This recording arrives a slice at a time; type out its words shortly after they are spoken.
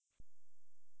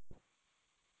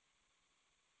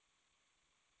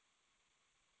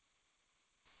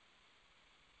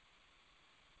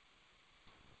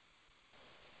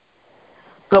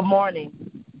Good morning.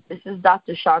 This is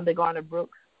Dr. Shonda Garner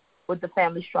Brooks with the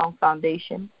Family Strong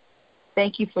Foundation.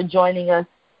 Thank you for joining us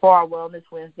for our Wellness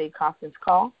Wednesday conference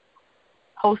call,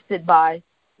 hosted by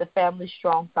the Family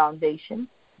Strong Foundation.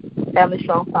 Family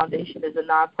Strong Foundation is a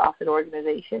nonprofit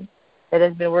organization that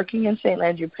has been working in St.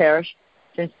 Landry Parish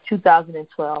since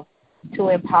 2012 to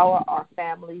empower our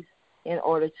families in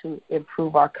order to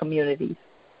improve our communities.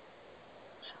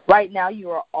 Right now, you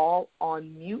are all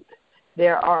on mute.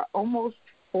 There are almost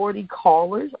 40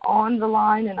 callers on the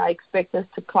line, and I expect us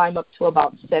to climb up to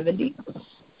about 70.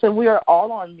 So we are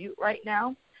all on mute right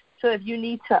now. So if you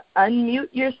need to unmute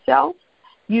yourself,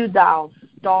 you dial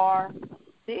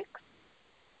 *6.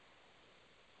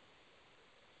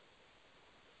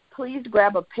 Please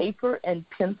grab a paper and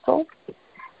pencil.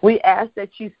 We ask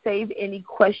that you save any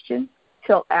questions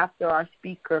till after our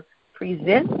speaker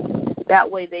presents. That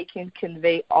way they can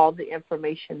convey all the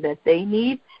information that they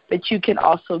need, but you can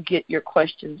also get your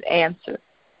questions answered.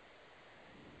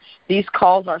 These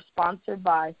calls are sponsored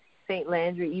by St.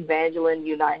 Landry Evangeline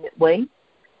United Way.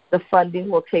 The funding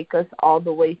will take us all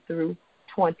the way through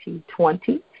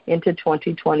 2020 into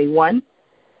 2021.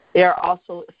 They are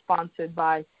also sponsored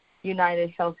by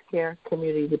United Healthcare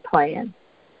Community Plan.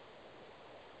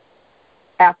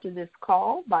 After this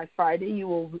call, by Friday, you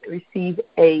will receive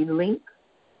a link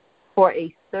for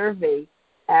a survey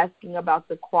asking about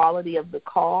the quality of the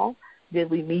call. Did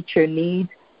we meet your needs?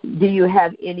 Do you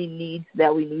have any needs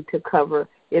that we need to cover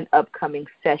in upcoming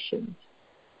sessions?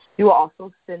 We will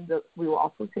also send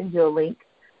you a link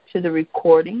to the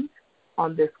recordings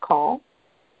on this call.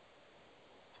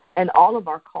 And all of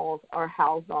our calls are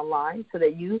housed online so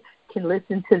that you can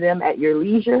listen to them at your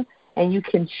leisure and you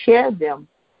can share them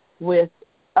with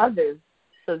others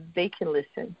so they can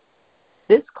listen.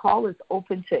 This call is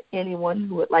open to anyone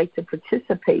who would like to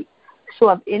participate. So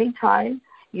if any time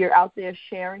you're out there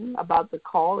sharing about the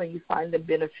call and you find it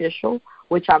beneficial,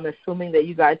 which I'm assuming that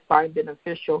you guys find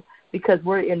beneficial because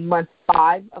we're in month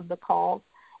 5 of the call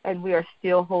and we are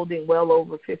still holding well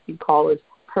over 50 callers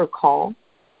per call,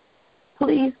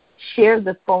 please share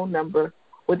the phone number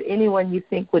with anyone you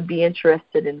think would be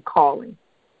interested in calling.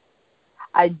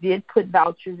 I did put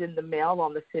vouchers in the mail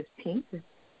on the 15th.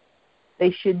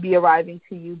 They should be arriving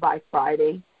to you by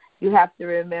Friday. You have to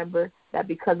remember that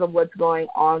because of what's going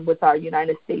on with our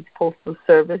United States Postal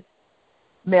Service,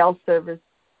 mail service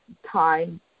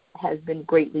time has been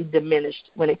greatly diminished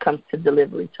when it comes to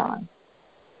delivery time.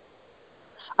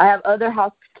 I have other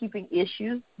housekeeping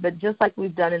issues, but just like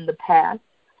we've done in the past,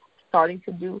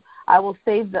 I will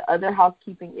save the other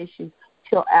housekeeping issues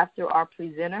till after our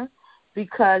presenter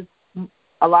because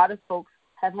a lot of folks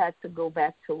have had to go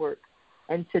back to work.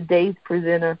 And today's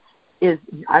presenter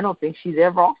I don't think she's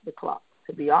ever off the clock,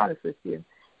 to be honest with you.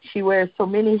 She wears so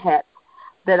many hats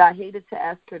that I hated to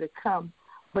ask her to come,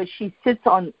 but she sits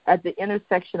at the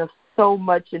intersection of so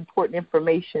much important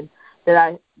information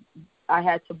that I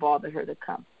had to bother her to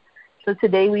come. So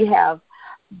today we have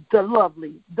the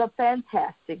lovely, the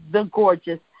fantastic, the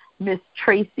gorgeous Miss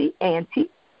Tracy Ante.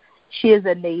 She is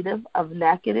a native of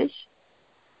Natchitoches,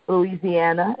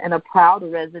 Louisiana, and a proud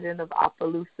resident of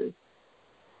Opelousas.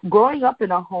 Growing up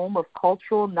in a home of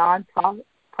cultural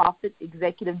non-profit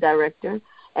executive director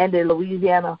and a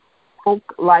Louisiana folk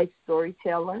life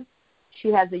storyteller, she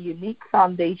has a unique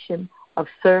foundation of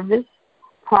service,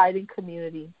 pride in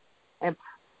community, and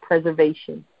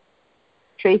preservation.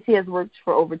 Tracy has worked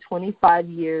for over 25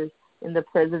 years in the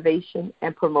preservation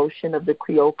and promotion of the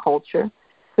Creole culture,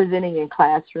 presenting in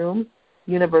classrooms,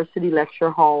 university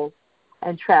lecture halls,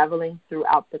 and traveling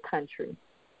throughout the country.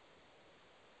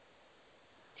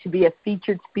 To be a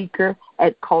featured speaker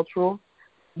at cultural,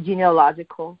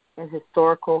 genealogical, and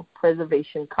historical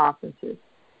preservation conferences.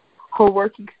 Her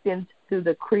work extends through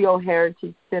the Creole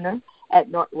Heritage Center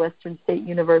at Northwestern State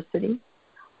University,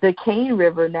 the Cane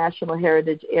River National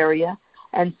Heritage Area,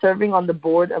 and serving on the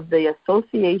board of the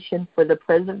Association for the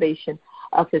Preservation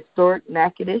of Historic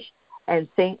Natchitoches and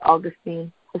St.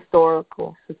 Augustine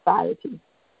Historical Society.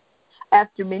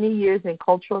 After many years in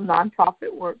cultural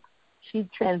nonprofit work, she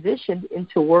transitioned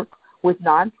into work with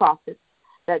nonprofits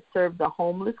that serve the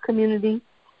homeless community,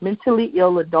 mentally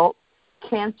ill adults,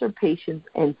 cancer patients,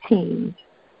 and teens.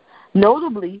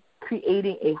 Notably,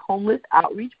 creating a homeless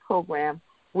outreach program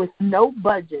with no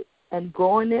budget and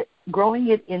growing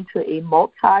it into a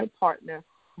multi-partner,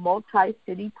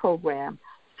 multi-city program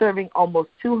serving almost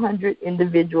 200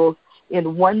 individuals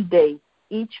in one day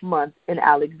each month in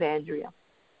Alexandria.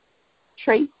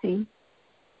 Tracy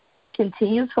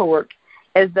continues her work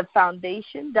as the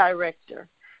Foundation Director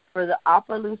for the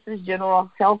Opelousas General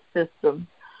Health System,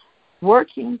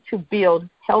 working to build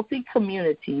healthy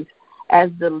communities as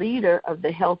the leader of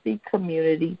the Healthy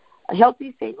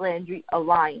St. Landry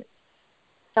Alliance.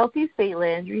 Healthy St.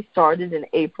 Landry started in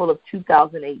April of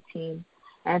 2018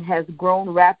 and has grown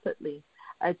rapidly,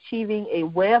 achieving a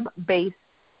web-based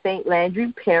St.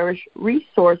 Landry Parish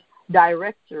resource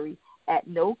directory at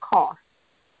no cost.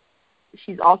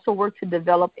 She's also worked to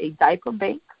develop a diaper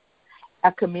bank,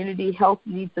 a community health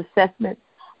needs assessment,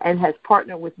 and has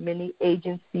partnered with many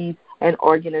agencies and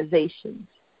organizations.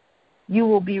 Some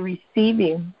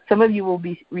of you will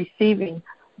be receiving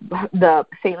the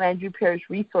St. Landry Parish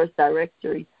Resource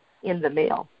Directory in the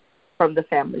mail from the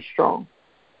Family Strong.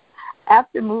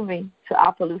 After moving to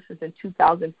Opelousas in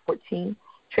 2014,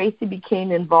 Tracy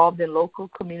became involved in local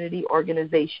community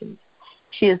organizations.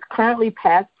 She is currently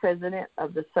past president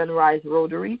of the Sunrise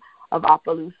Rotary of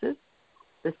Opelousas,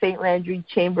 the St. Landry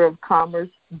Chamber of Commerce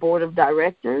Board of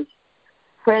Directors,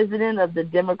 president of the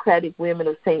Democratic Women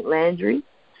of St. Landry,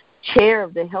 chair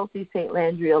of the Healthy St.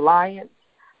 Landry Alliance,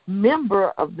 member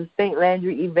of the St.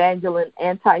 Landry Evangeline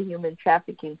Anti-Human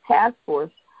Trafficking Task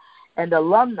Force, and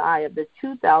alumni of the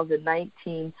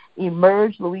 2019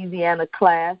 Emerge Louisiana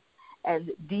class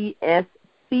and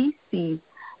DSCC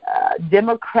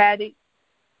Democratic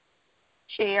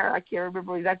Chair, I can't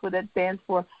remember exactly what that stands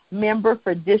for, member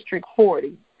for District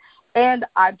 40. And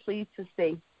I'm pleased to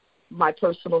say my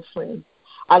personal friend.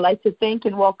 I'd like to thank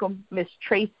and welcome Miss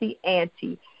Tracy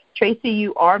Ante. Tracy,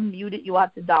 you are muted. You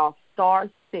have to dial *6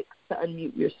 to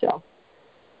unmute yourself.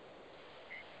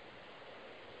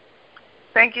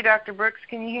 Thank you, Dr. Brooks.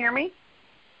 Can you hear me?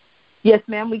 Yes,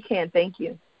 ma'am, we can. Thank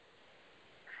you.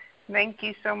 Thank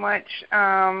you so much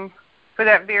for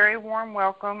that very warm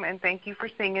welcome, and thank you for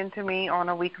singing to me on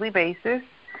a weekly basis.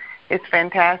 It's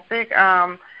fantastic.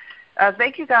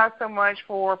 Thank you guys so much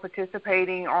for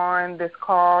participating on this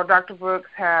call. Dr. Brooks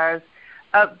has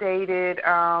updated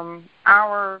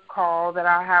our call that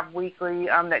I have weekly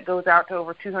that goes out to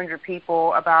over 200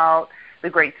 people about the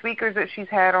great speakers that she's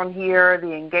had on here,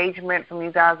 the engagement from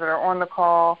you guys that are on the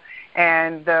call,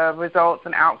 and the results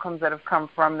and outcomes that have come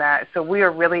from that. So we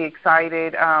are really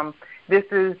excited. This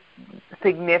is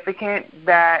significant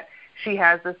that she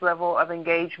has this level of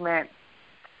engagement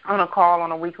on a call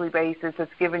on a weekly basis.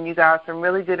 It's given you guys some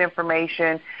really good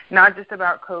information, not just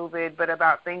about COVID, but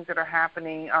about things that are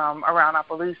happening around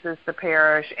Opelousas, the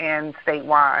parish, and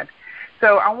statewide.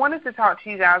 So I wanted to talk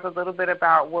to you guys a little bit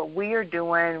about what we are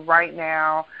doing right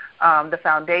now, the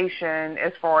foundation,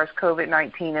 as far as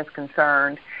COVID-19 is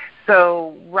concerned.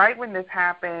 So right when this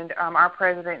happened, our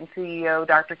president and CEO,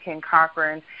 Dr. Ken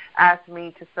Cochran, asked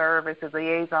me to serve as a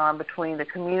liaison between the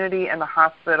community and the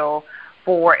hospital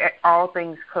for all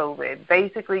things COVID,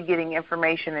 basically getting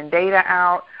information and data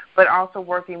out, but also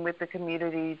working with the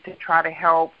community to try to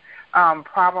help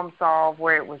problem solve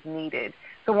where it was needed.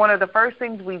 So one of the first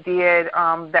things we did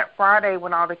that Friday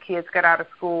when all the kids got out of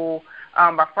school,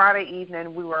 by Friday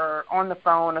evening we were on the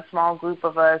phone, a small group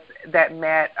of us that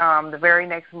met the very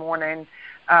next morning,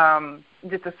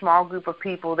 just a small group of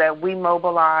people that we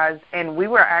mobilized, and we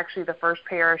were actually the first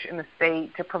parish in the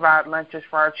state to provide lunches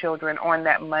for our children on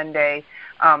that Monday,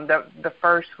 the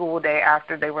first school day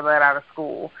after they were let out of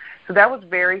school. So that was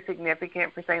very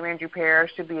significant for St. Landry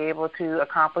Parish to be able to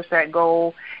accomplish that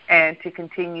goal and to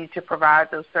continue to provide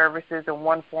those services in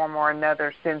one form or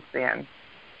another since then.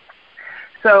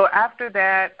 So after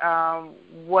that,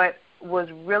 what was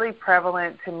really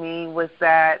prevalent to me was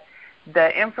that the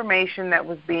information that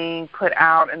was being put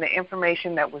out and the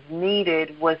information that was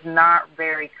needed was not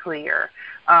very clear.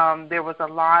 There was a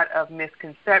lot of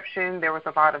misconception. There was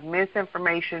a lot of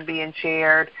misinformation being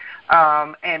shared.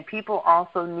 And people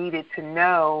also needed to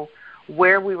know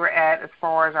where we were at as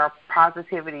far as our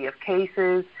positivity of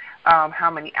cases, how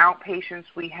many outpatients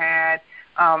we had,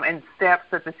 and steps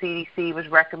that the CDC was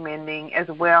recommending, as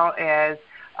well as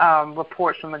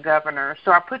reports from the governor.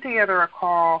 So I put together a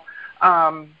call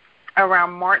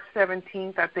around March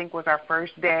 17th, I think, was our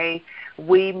first day.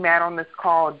 We met on this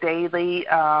call daily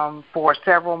for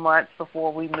several months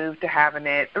before we moved to having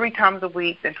it 3 times a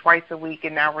week, then twice a week,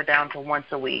 and now we're down to once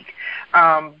a week.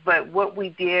 But what we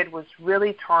did was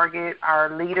really target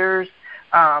our leaders,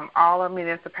 all our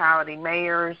municipality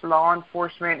mayors, law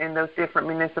enforcement in those different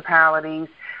municipalities,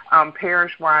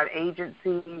 parish-wide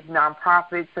agencies,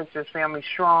 nonprofits such as Family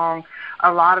Strong,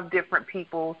 a lot of different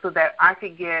people, so that I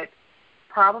could get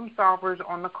problem solvers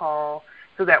on the call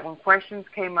so that when questions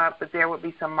came up, that there would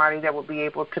be somebody that would be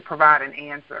able to provide an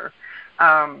answer.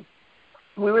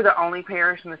 We were the only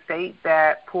parish in the state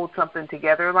that pulled something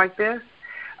together like this.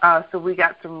 So we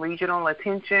got some regional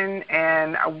attention,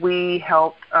 and we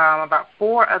helped about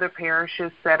 4 other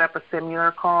parishes set up a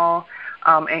similar call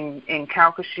in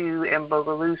Calcasieu and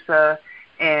Bogalusa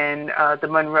in the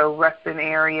Monroe-Ruston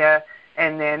area,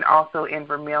 and then also in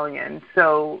Vermilion.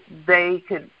 So they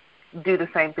could do the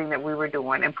same thing that we were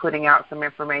doing and putting out some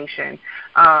information.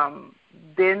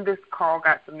 Then this call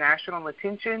got some national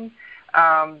attention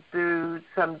through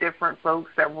some different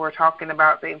folks that were talking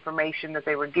about the information that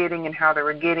they were getting and how they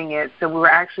were getting it. So we were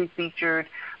actually featured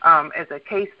as a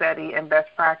case study and best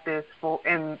practice for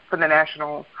the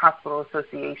National Hospital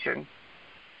Association.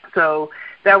 So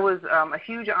that was a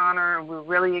huge honor, and we're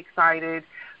really excited.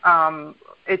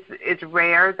 It's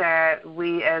rare that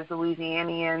we as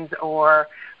Louisianians or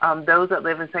those that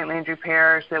live in St. Landry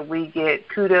Parish that we get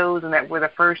kudos and that we're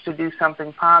the first to do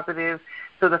something positive.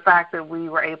 So the fact that we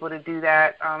were able to do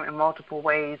that in multiple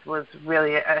ways was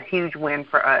really a huge win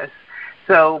for us.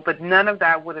 So, but none of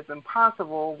that would have been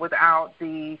possible without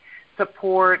the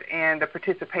support and the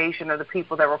participation of the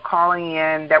people that were calling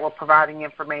in, that were providing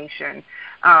information.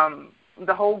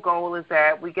 The whole goal is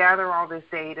that we gather all this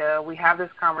data, we have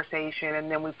this conversation, and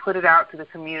then we put it out to the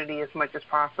community as much as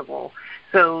possible.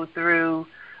 So through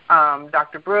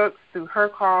Dr. Brooks, through her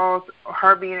calls,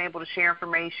 her being able to share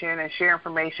information and share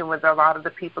information with a lot of the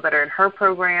people that are in her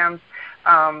programs,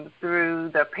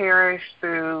 through the parish,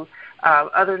 through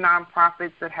other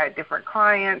nonprofits that had different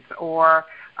clients, or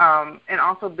and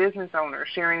also business owners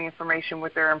sharing information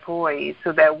with their employees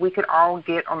so that we could all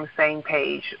get on the same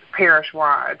page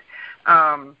parish-wide.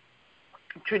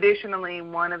 Traditionally,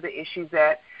 one of the issues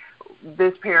that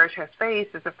this parish has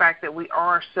faced is the fact that we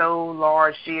are so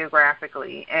large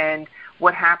geographically, and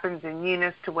what happens in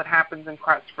Eunice to what happens in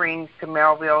Krotz Springs to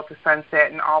Melville to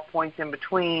Sunset and all points in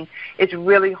between, it's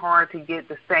really hard to get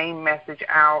the same message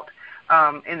out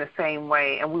in the same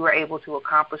way, and we were able to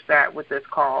accomplish that with this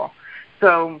call.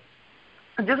 So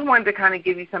I just wanted to kind of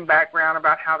give you some background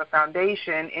about how the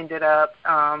foundation ended up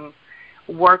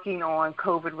working on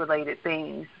COVID-related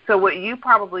things. So what you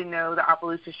probably know the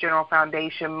Opelousas General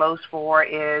Foundation most for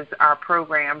is our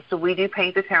program. So we do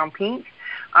Paint the Town Pink,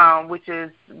 which is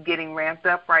getting ramped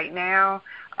up right now.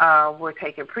 We're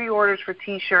taking pre-orders for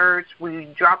T-shirts.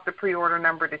 We dropped the pre-order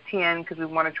number to 10 because we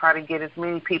want to try to get as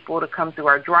many people to come through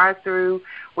our drive-through.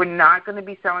 We're not going to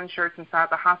be selling shirts inside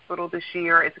the hospital this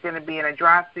year. It's going to be in a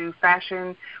drive-through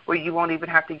fashion where you won't even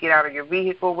have to get out of your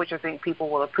vehicle, which I think people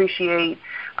will appreciate.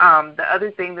 The other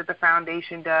thing that the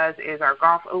foundation does is our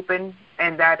Golf Open,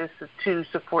 and that is to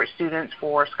support students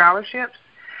for scholarships.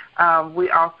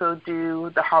 We also do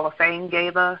the Hall of Fame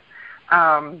Gala,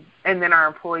 and then our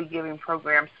employee giving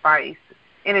program, Spice,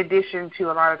 in addition to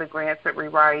a lot of the grants that we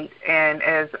write. And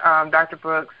as Dr.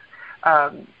 Brooks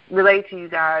relayed to you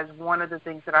guys, one of the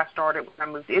things that I started when I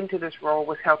moved into this role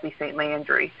was Healthy St.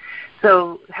 Landry.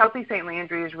 So Healthy St.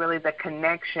 Landry is really the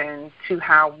connection to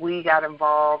how we got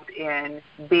involved in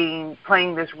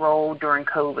playing this role during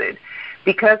COVID.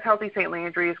 Because Healthy St.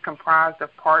 Landry is comprised of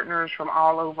partners from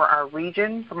all over our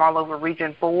region, from all over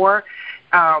Region 4,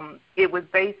 it was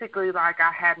basically like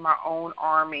I had my own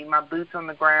army, my boots on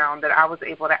the ground, that I was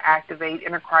able to activate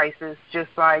in a crisis,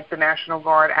 just like the National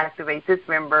Guard activates its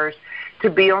members, to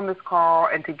be on this call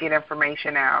and to get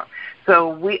information out.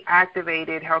 So we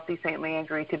activated Healthy St.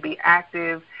 Landry to be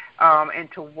active and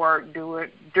to work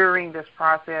during this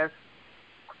process,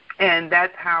 and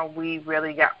that's how we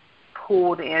really got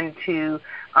pulled into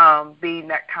being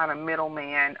that kind of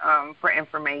middleman for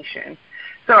information.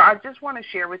 So I just want to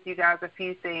share with you guys a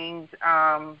few things,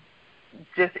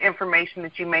 just information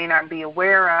that you may not be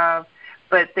aware of,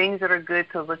 but things that are good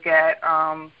to look at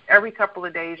every couple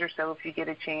of days or so if you get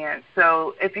a chance.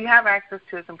 So if you have access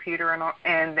to a computer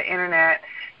and the Internet,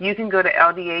 you can go to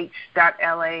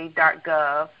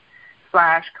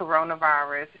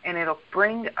ldh.la.gov/coronavirus, and it'll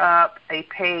bring up a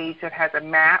page that has a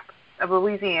map of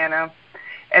Louisiana.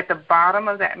 At the bottom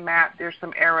of that map, there's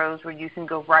some arrows where you can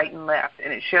go right and left,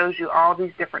 and it shows you all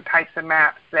these different types of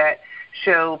maps that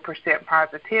show percent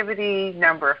positivity,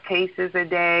 number of cases a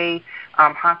day,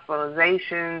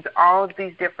 hospitalizations, all of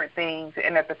these different things.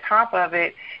 And at the top of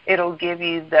it, it'll give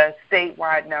you the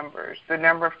statewide numbers, the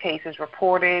number of cases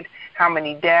reported, how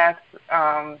many deaths,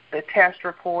 the test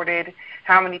reported,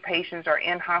 how many patients are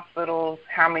in hospitals,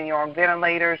 how many are on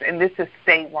ventilators, and this is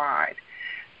statewide.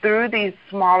 Through these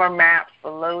smaller maps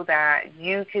below that,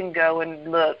 you can go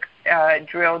and look,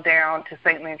 drill down to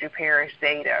St. Landry Parish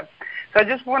data. So I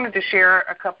just wanted to share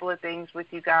a couple of things with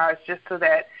you guys just so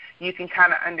that you can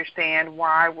kind of understand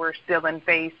why we're still in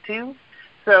Phase 2.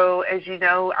 So as you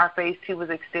know, our Phase 2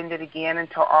 was extended again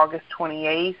until August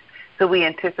 28th. So we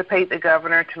anticipate the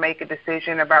governor to make a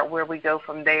decision about where we go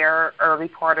from there early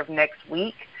part of next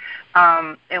week.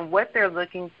 And what they're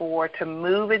looking for to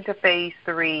move into Phase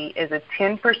 3 is a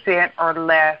 10% or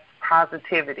less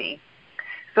positivity.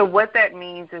 So what that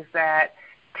means is that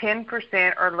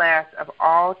 10% or less of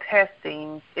all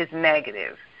testing is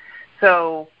negative.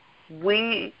 So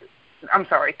 10%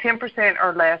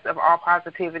 or less of all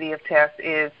positivity of tests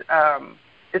is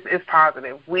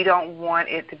positive. We don't want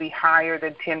it to be higher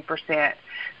than 10%.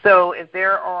 So if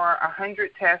there are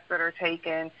 100 tests that are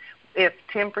taken, if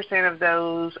 10% of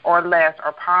those or less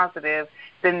are positive,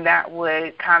 then that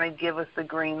would kind of give us the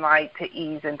green light to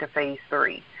ease into phase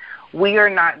 3. We are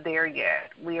not there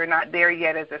yet. We are not there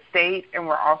yet as a state, and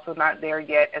we're also not there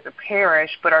yet as a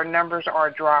parish, but our numbers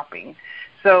are dropping.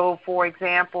 So, for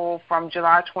example, from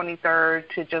July 23rd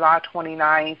to July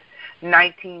 29th,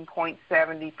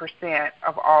 19.70%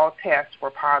 of all tests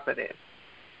were positive.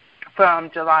 From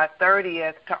July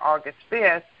 30th to August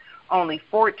 5th, only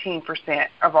 14%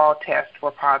 of all tests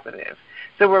were positive.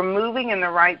 So we're moving in the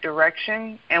right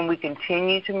direction, and we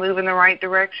continue to move in the right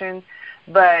direction,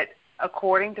 but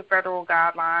according to federal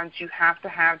guidelines, you have to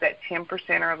have that 10%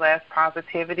 or less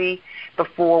positivity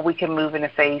before we can move into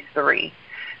phase 3.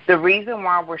 The reason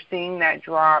why we're seeing that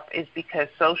drop is because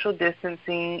social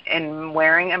distancing and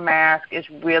wearing a mask is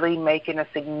really making a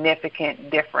significant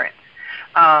difference.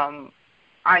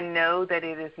 I know that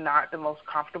it is not the most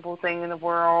comfortable thing in the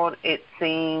world. It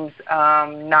seems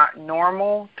not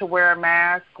normal to wear a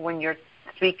mask when you're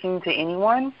speaking to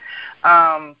anyone.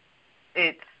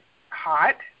 It's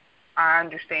hot. I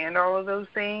understand all of those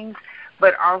things,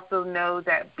 but also know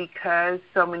that because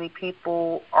so many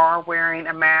people are wearing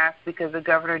a mask, because the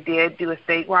governor did do a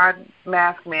statewide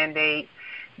mask mandate,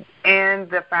 and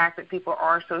the fact that people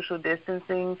are social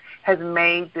distancing has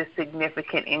made this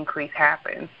significant increase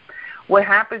happen. What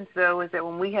happens, though, is that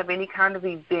when we have any kind of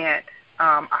event,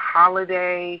 a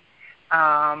holiday,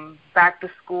 back to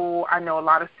school, I know a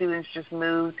lot of students just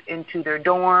moved into their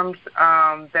dorms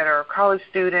that are college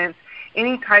students.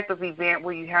 Any type of event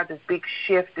where you have this big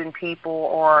shift in people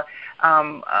or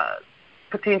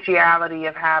potentiality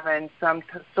of having some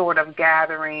sort of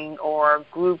gathering or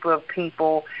group of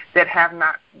people that have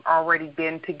not already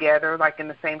been together, like in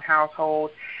the same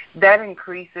household, that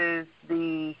increases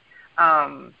the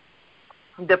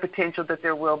potential that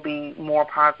there will be more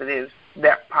positives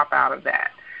that pop out of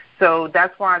that. So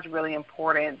that's why it's really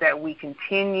important that we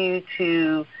continue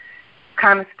to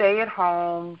kind of stay at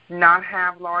home, not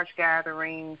have large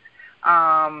gatherings.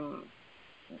 I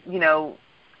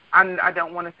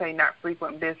don't want to say not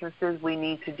frequent businesses. We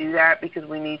need to do that because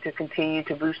we need to continue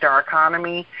to boost our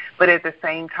economy. But at the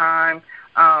same time,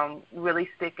 really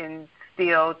sticking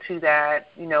still to that,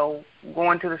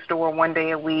 going to the store one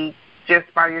day a week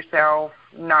just by yourself,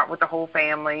 not with the whole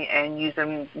family, and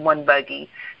using one buggy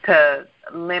to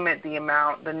limit the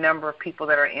number of people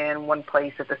that are in one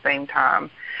place at the same time.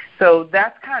 So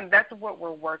that's what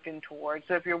we're working towards.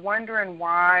 So if you're wondering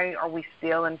why are we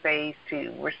still in phase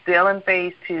 2, we're still in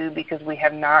phase 2 because we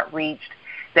have not reached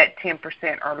that 10%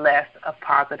 or less of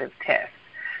positive tests.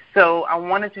 So I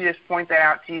wanted to just point that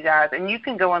out to you guys, and you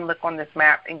can go and look on this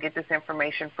map and get this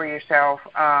information for yourself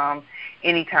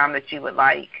anytime that you would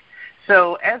like.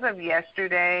 So as of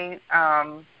yesterday,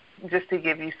 just to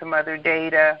give you some other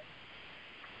data,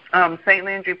 St.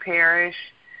 Landry Parish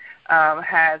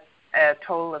has a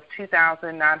total of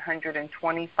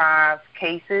 2,925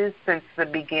 cases since the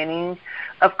beginning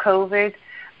of COVID.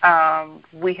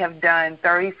 We have done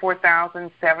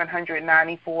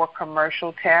 34,794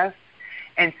 commercial tests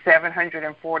and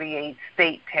 748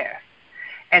 state tests.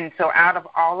 And so out of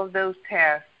all of those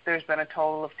tests, there's been a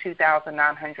total of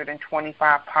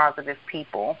 2,925 positive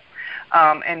people.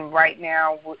 And right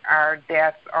now our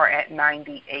deaths are at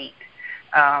 98,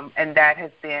 and that has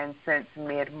been since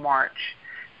mid-March.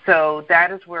 So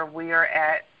that is where we are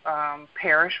at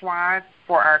parish-wide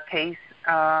for our case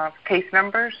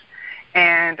numbers.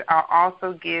 And I'll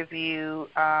also give you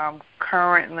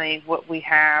currently what we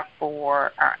have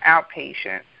for our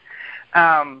outpatients.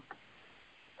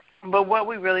 But what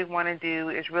we really want to do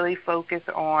is really focus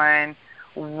on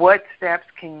what steps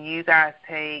can you guys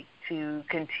take to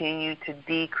continue to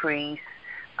decrease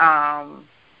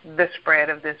the spread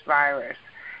of this virus.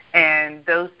 And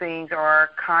those things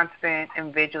are constant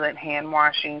and vigilant hand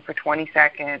washing for 20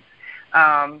 seconds.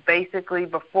 Basically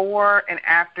before and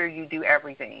after you do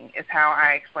everything is how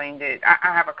I explained it. I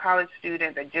have a college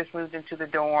student that just moved into the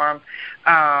dorm.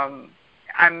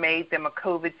 I made them a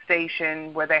COVID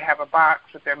station where they have a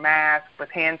box with their mask, with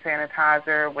hand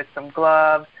sanitizer, with some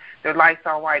gloves, their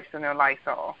Lysol wipes, and their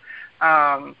Lysol.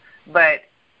 But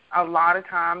a lot of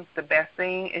times the best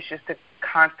thing is just to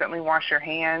constantly wash your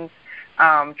hands.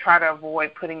 Try to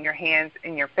avoid putting your hands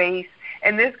in your face.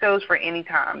 And this goes for any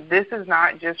time. This is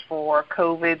not just for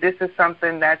COVID. This is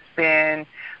something that's been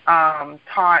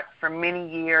taught for many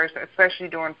years, especially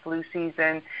during flu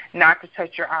season, not to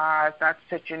touch your eyes, not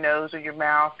to touch your nose or your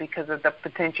mouth because of the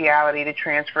potentiality to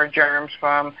transfer germs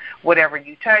from whatever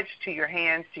you touch to your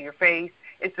hands, to your face.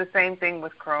 It's the same thing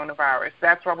with coronavirus.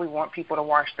 That's why we want people to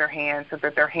wash their hands, so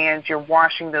that their hands, you're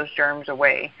washing those germs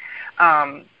away.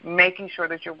 Making sure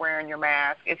that you're wearing your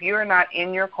mask. If you are not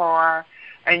in your car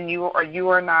and you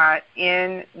are not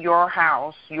in your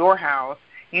house,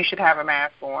 you should have a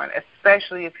mask on,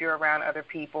 especially if you're around other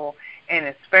people, and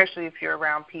especially if you're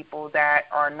around people that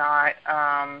are not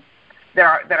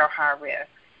that are high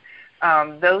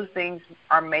risk. Those things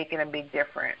are making a big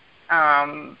difference.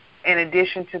 In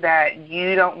addition to that,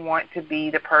 you don't want to be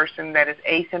the person that is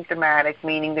asymptomatic,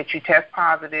 meaning that you test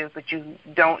positive but you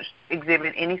don't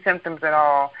exhibit any symptoms at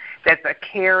all, that's a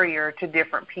carrier to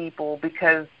different people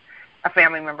because a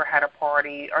family member had a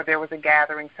party or there was a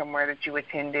gathering somewhere that you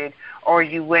attended or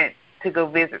you went to go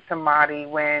visit somebody,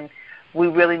 when we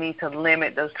really need to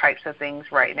limit those types of things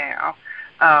right now.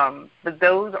 But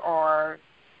those are,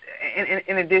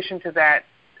 in addition to that,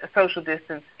 social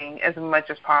distancing as much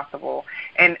as possible.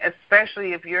 And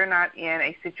especially if you're not in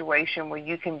a situation where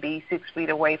you can be 6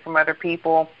 feet away from other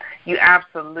people, you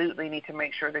absolutely need to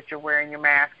make sure that you're wearing your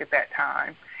mask at that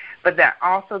time. But that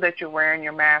also that you're wearing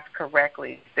your mask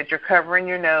correctly, that you're covering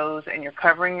your nose and you're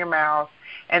covering your mouth,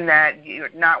 and that you're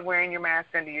not wearing your mask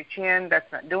under your chin,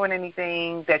 that's not doing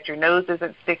anything, that your nose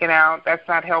isn't sticking out, that's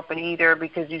not helping either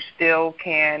because you still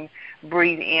can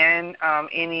breathe in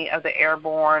any of the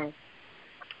airborne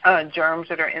germs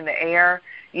that are in the air.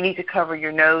 You need to cover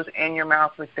your nose and your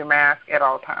mouth with your mask at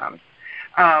all times.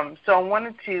 So I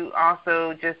wanted to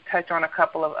also just touch on a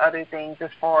couple of other things as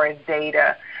far as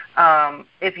data.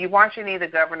 If you watch any of the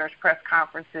governor's press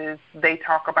conferences, they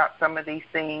talk about some of these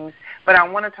things, but I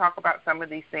want to talk about some of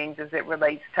these things as it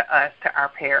relates to us, to our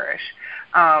parish.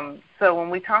 So when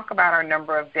we talk about our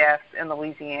number of deaths in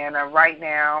Louisiana, right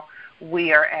now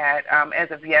we are at, as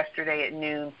of yesterday at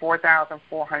noon,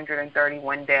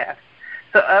 4,431 deaths.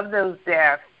 So of those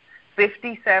deaths,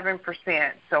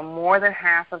 57%, so more than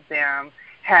half of them,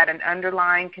 had an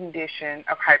underlying condition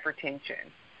of hypertension.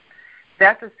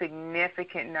 That's a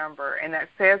significant number, and that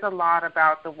says a lot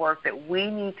about the work that we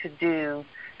need to do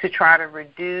to try to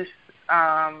reduce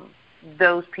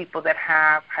those people that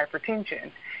have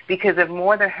hypertension. Because if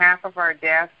more than half of our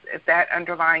deaths, if that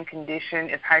underlying condition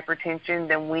is hypertension,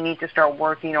 then we need to start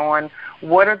working on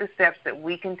what are the steps that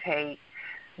we can take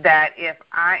that if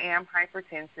I am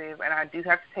hypertensive and I do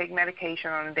have to take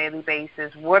medication on a daily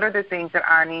basis, what are the things that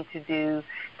I need to do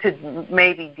to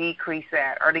maybe decrease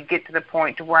that or to get to the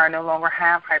point to where I no longer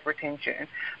have hypertension,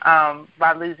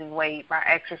 by losing weight, by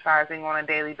exercising on a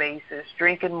daily basis,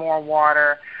 drinking more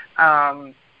water,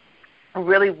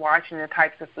 really watching the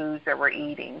types of foods that we're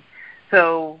eating.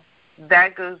 So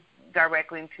that goes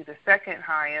directly into the second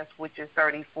highest, which is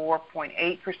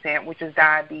 34.8%, which is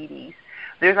diabetes.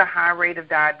 There's a high rate of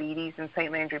diabetes in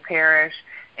St. Landry Parish,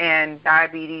 and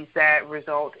diabetes that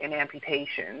result in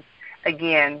amputations.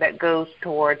 Again, that goes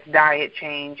towards diet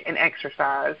change and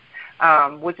exercise,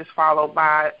 which is followed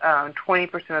by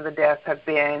 20% of the deaths have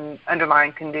been,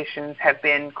 underlying conditions have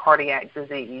been cardiac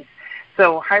disease.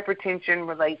 So hypertension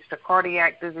relates to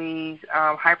cardiac disease.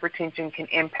 Hypertension can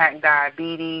impact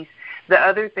diabetes. The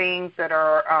other things that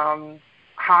are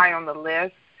high on the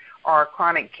list are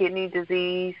chronic kidney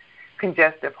disease,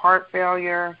 congestive heart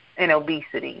failure, and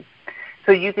obesity.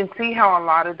 So you can see how a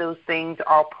lot of those things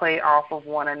all play off of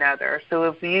one another. So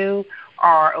if you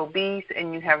are obese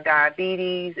and you have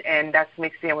diabetes and that's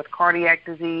mixed in with cardiac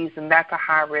disease, then that's a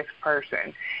high-risk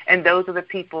person. And those are the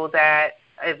people that,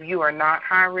 if you are not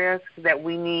high risk, that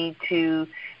we need to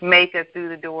make a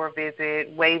through-the-door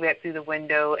visit, wave it through the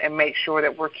window, and make sure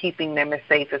that we're keeping them as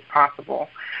safe as possible.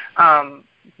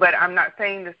 But I'm not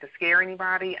saying this to scare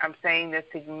anybody. I'm saying this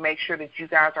to make sure that you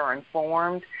guys are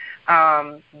informed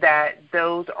that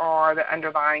those are the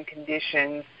underlying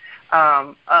conditions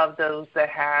of those that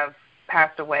have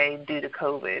passed away due to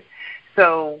COVID.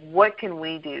 So what can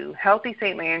we do? Healthy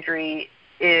St. Landry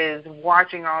is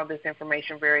watching all this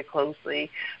information very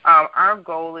closely. Our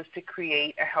goal is to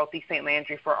create a healthy St.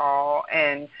 Landry for all,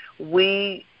 and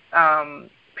we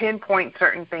pinpoint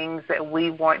certain things that we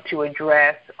want to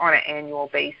address on an annual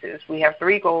basis. We have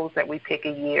 3 goals that we pick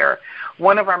a year.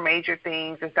 One of our major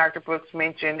things, as Dr. Brooks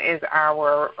mentioned, is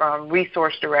our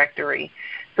resource directory.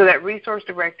 So that resource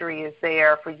directory is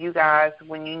there for you guys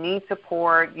when you need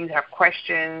support, you have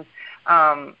questions,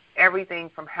 everything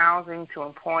from housing to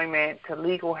employment to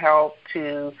legal help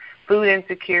to food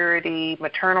insecurity,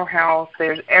 maternal health.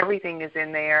 There's everything is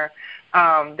in there,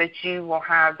 that you will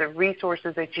have the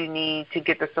resources that you need to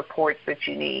get the supports that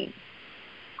you need.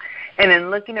 And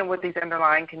in looking at what these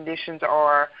underlying conditions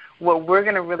are, what we're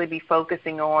going to really be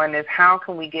focusing on is how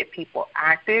can we get people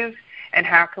active and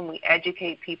how can we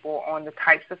educate people on the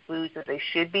types of foods that they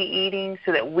should be eating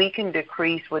so that we can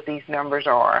decrease what these numbers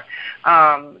are.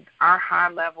 Our high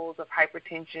levels of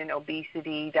hypertension,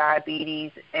 obesity,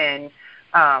 diabetes, and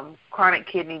chronic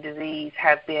kidney disease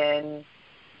have been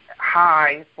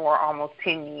high for almost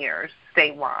 10 years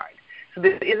statewide. So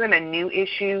this isn't a new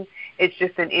issue. It's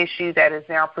just an issue that is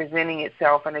now presenting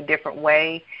itself in a different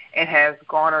way and has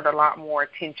garnered a lot more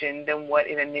attention than what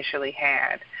it initially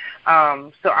had.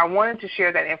 So I wanted to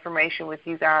share that information with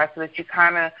you guys so that you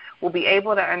kind of will be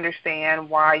able to understand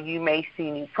why you may see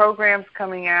new programs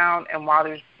coming out and why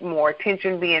there's more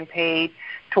attention being paid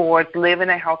towards living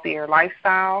a healthier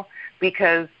lifestyle,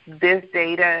 because this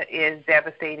data is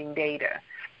devastating data.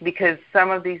 Because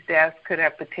some of these deaths could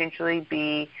have potentially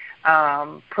be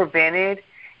prevented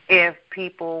if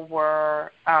people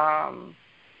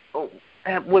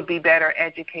would be better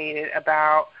educated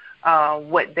about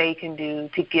what they can do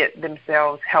to get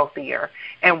themselves healthier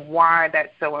and why that's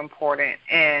so important.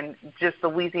 And just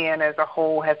Louisiana as a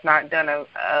whole has not done a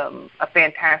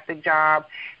fantastic job.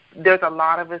 There's a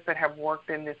lot of us that have worked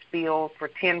in this field for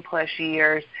 10-plus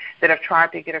years that have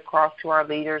tried to get across to our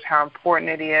leaders how important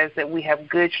it is that we have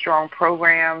good, strong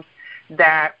programs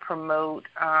that promote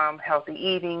healthy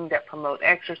eating, that promote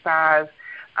exercise,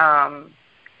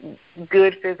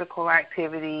 good physical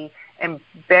activity, and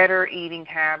better eating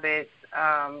habits,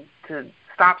 to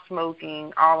stop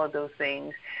smoking, all of those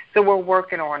things. So we're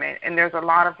working on it, and there's a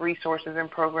lot of resources and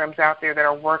programs out there that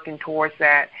are working towards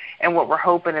that, and what we're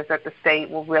hoping is that the state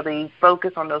will really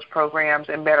focus on those programs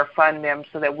and better fund them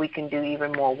so that we can do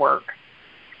even more work.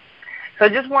 So I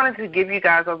just wanted to give you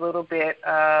guys a little bit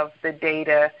of the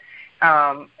data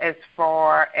as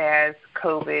far as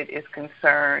COVID is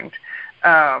concerned.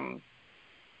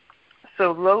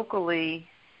 So locally,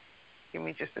 give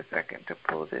me just a second to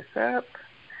pull this up.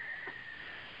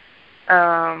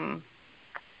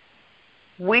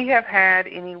 We have had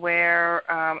anywhere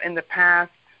in the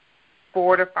past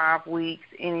 4 to 5 weeks,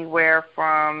 anywhere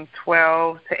from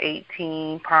 12 to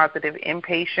 18 positive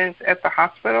inpatients at the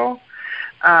hospital.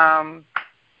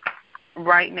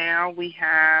 Right now we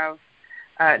have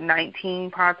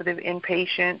 19 positive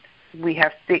inpatients. We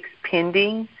have 6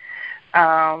 pending.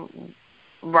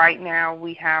 Right now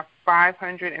we have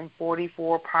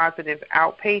 544 positive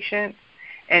outpatients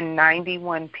and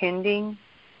 91 pending.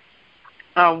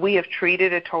 We have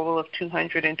treated a total of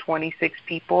 226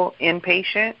 people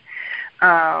inpatient.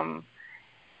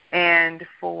 And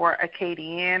for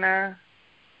Acadiana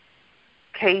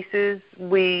cases,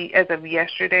 as of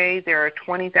yesterday, there are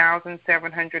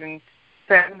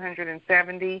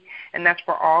 20,770, and that's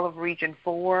for all of Region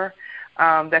 4.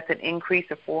 That's an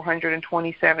increase of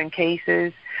 427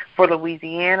 cases. For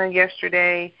Louisiana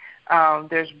yesterday,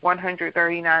 there's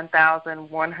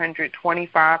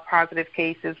 139,125 positive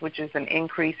cases, which is an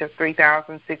increase of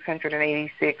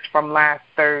 3,686 from last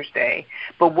Thursday.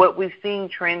 But what we've seen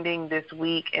trending this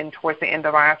week and towards the end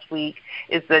of last week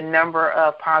is the number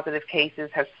of positive cases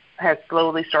has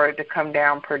slowly started to come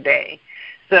down per day.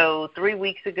 So 3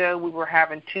 weeks ago, we were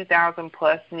having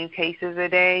 2,000-plus new cases a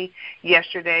day.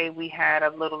 Yesterday, we had a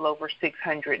little over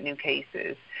 600 new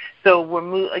cases. So we're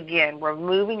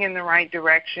moving in the right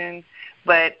direction.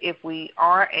 But if we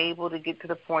are able to get to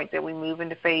the point that we move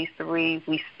into Phase 3,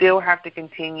 we still have to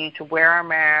continue to wear our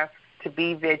masks, to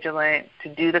be vigilant, to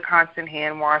do the constant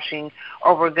hand washing,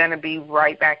 or we're going to be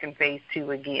right back in Phase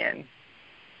 2 again.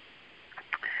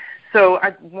 So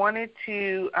I wanted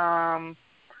to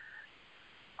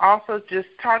also just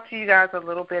talk to you guys a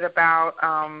little bit about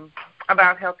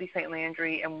Healthy St.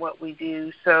 Landry and what we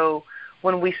do. So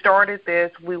when we started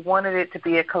this, we wanted it to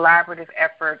be a collaborative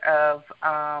effort of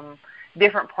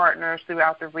different partners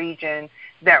throughout the region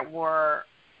that were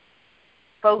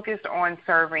focused on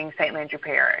serving St. Landry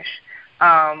Parish.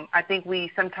 I think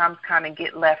we sometimes kind of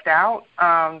get left out,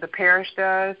 the parish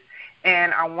does,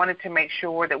 and I wanted to make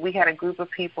sure that we had a group of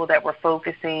people that were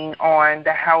focusing on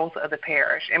the health of the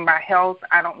parish. And by health,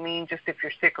 I don't mean just if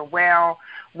you're sick or well.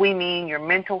 We mean your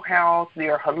mental health,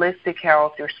 your holistic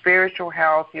health, your spiritual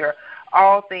health, your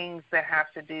all things that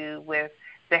have to do with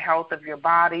the health of your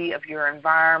body, of your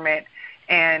environment.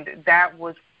 And that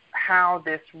was how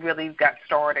this really got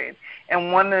started.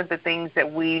 And one of the things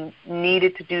that we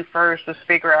needed to do first was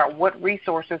figure out what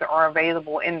resources are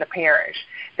available in the parish.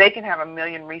 They can have a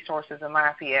million resources in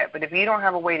Lafayette, but if you don't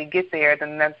have a way to get there,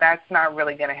 then that's not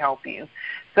really going to help you.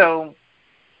 So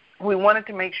we wanted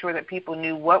to make sure that people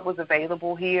knew what was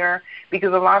available here,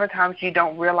 because a lot of times you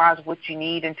don't realize what you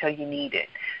need until you need it.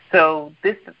 So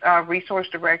this resource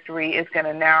directory is going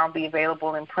to now be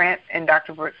available in print, and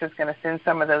Dr. Brooks is going to send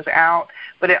some of those out,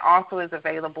 but it also is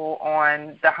available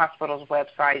on the hospital's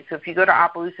website. So if you go to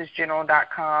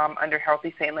opelousasgeneral.com under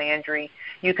Healthy St. Landry,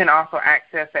 you can also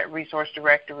access that resource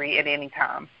directory at any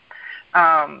time.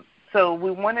 So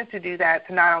we wanted to do that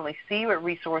to not only see what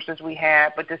resources we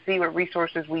had, but to see what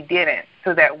resources we didn't,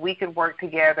 so that we could work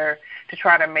together to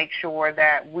try to make sure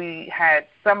that we had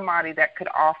somebody that could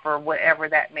offer whatever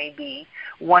that may be.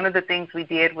 One of the things we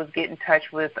did was get in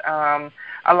touch with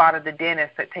a lot of the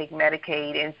dentists that take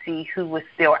Medicaid and see who was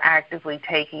still actively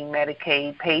taking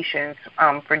Medicaid patients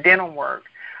for dental work.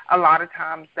 A lot of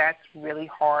times that's really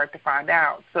hard to find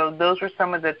out. So that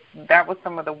was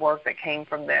some of the work that came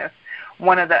from this.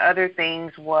 One of the other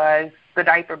things was the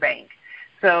diaper bank.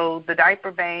 So the diaper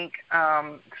bank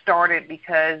started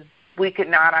because we could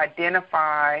not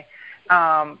identify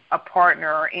a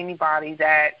partner or anybody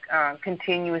that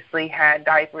continuously had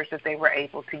diapers that they were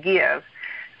able to give.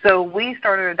 So we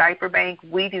started a diaper bank.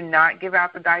 We do not give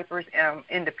out the diapers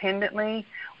independently.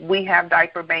 We have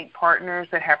diaper bank partners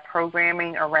that have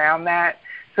programming around that.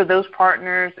 So those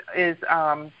partners is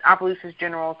Opelousas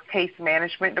General's Case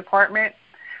Management Department,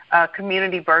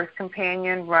 Community Birth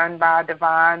Companion run by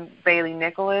Devon Bailey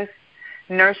Nicholas,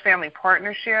 Nurse Family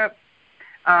Partnership,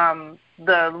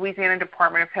 the Louisiana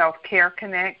Department of Health Care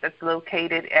Connect that's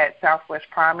located at Southwest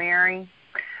Primary,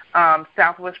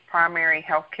 Southwest Primary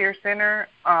Health Care Center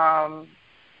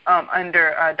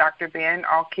under Dr. Ben,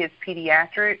 All Kids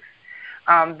Pediatrics,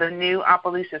 the new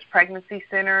Opelousas Pregnancy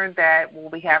Center that will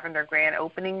be having their grand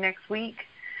opening next week,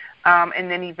 and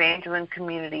then Evangeline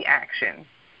Community Action.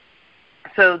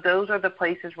 So those are the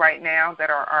places right now that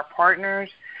are our partners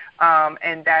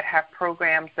and that have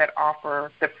programs that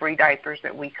offer the free diapers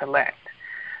that we collect.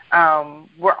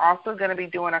 We're also going to be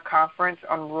doing a conference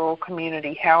on rural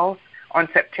community health on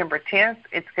September 10th.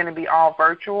 It's going to be all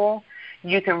virtual.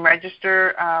 You can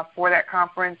register for that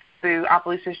conference through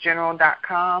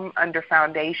opelousasgeneral.com under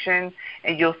Foundation,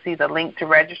 and you'll see the link to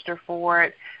register for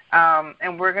it.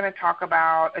 And we're going to talk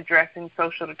about addressing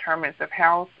social determinants of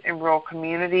health in rural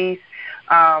communities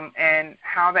and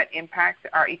how that impacts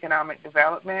our economic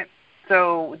development.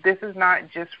 So this is not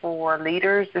just for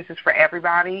leaders. This is for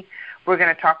everybody. We're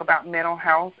going to talk about mental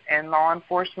health and law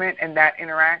enforcement and that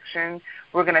interaction.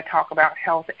 We're going to talk about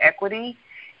health equity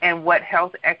and what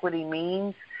health equity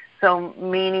means. So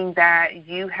meaning that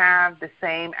you have the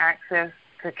same access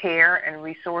to care and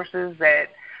resources that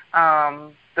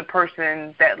the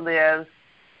person that lives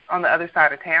on the other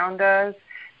side of town does,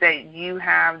 that you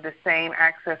have the same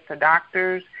access to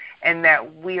doctors, and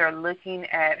that we are looking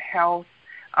at health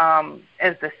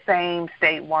as the same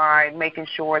statewide, making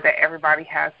sure that everybody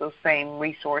has those same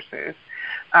resources.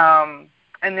 And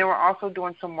then we're also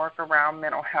doing some work around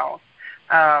mental health.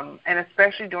 And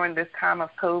especially during this time of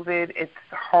COVID, it's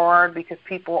hard because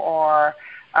people are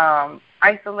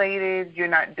isolated. You're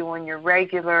not doing your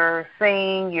regular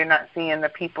thing. You're not seeing the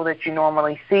people that you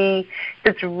normally see.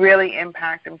 It's really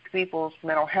impacting people's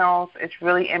mental health. It's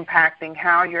really impacting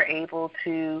how you're able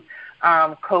to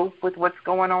cope with what's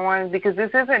going on, because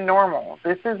this isn't normal.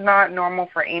 This is not normal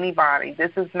for anybody.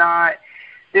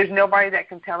 There's nobody that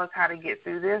can tell us how to get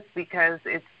through this, because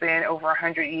it's been over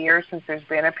 100 years since there's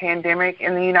been a pandemic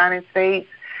in the United States.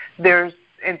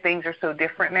 And things are so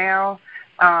different now.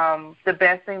 The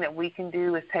best thing that we can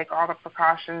do is take all the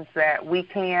precautions that we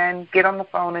can, get on the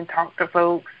phone and talk to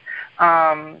folks,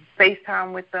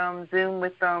 FaceTime with them, Zoom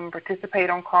with them, participate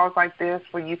on calls like this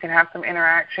where you can have some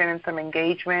interaction and some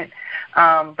engagement.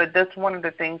 But that's one of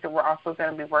the things that we're also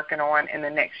going to be working on in the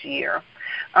next year.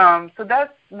 So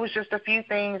that was just a few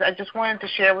things I just wanted to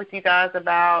share with you guys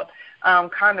about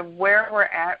kind of where we're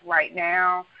at right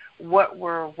now, what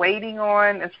we're waiting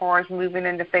on as far as moving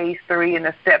into phase 3, and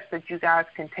the steps that you guys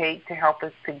can take to help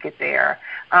us to get there.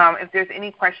 If there's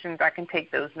any questions, I can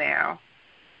take those now.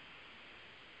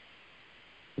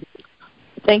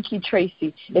 Thank you,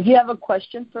 Tracy. If you have a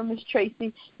question for Ms.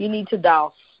 Tracy, you need to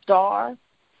dial *6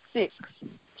 to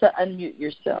unmute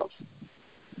yourself.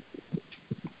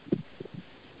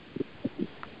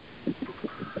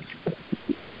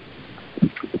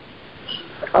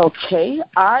 Okay,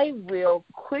 I will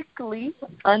quickly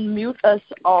unmute us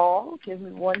all. Give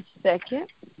me 1 second.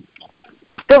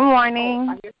 Good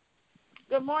morning.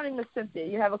 Good morning, Miss Cynthia.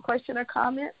 You have a question or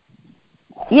comment?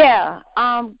 Yeah.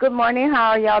 Good morning.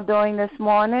 How are y'all doing this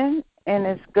morning? And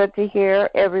it's good to hear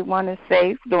everyone is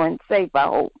safe, doing safe, I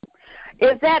hope.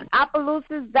 Is that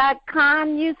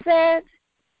Opelousas.com you said?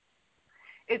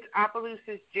 It's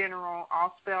OpelousasGeneral,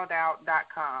 all spelled out,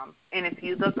 .com. And if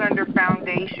you look under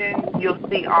Foundation, you'll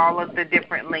see all of the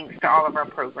different links to all of our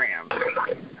programs.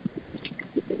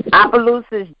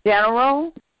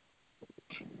 OpelousasGeneral?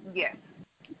 Yes.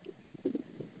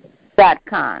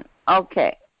 .com.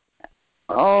 Okay.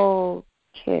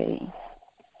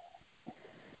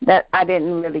 That I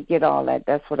didn't really get all that.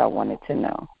 That's what I wanted to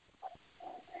know.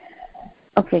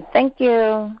 Okay, thank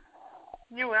you.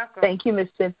 You're welcome. Thank you, Miss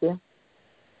Cynthia.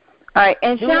 All right,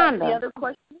 and Do you have Shonda. any other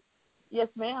questions? Yes,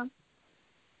 ma'am.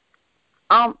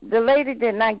 The lady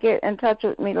did not get in touch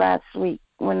with me last week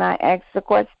when I asked the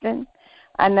question.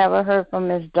 I never heard from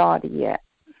Ms. Doughty yet.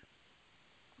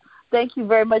 Thank you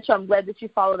very much. I'm glad that you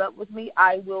followed up with me.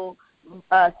 I will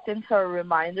send her a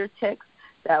reminder text.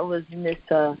 That was Miss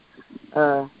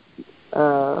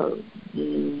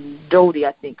Doughty,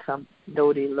 I think.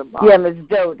 Doughty Lamar. Yeah, Ms.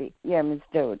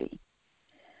 Doughty.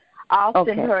 I'll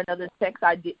send her another text.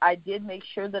 I did make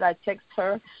sure that I text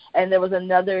her, and there was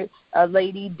another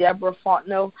lady, Deborah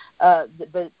Fontenot,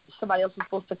 but somebody else was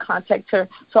supposed to contact her.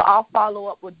 So I'll follow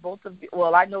up with both of you.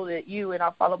 Well, I know that you, and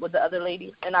I'll follow up with the other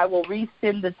lady, and I will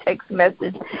resend the text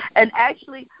message. And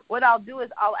actually, what I'll do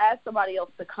is I'll ask somebody else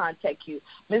to contact you.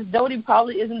 Ms. Doughty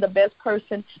probably isn't the best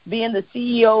person, being the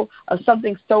CEO of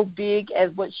something so big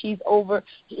as what she's over.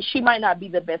 She might not be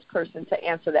the best person to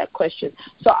answer that question.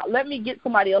 So let me get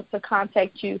somebody else to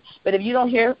contact you. But if you don't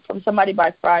hear from somebody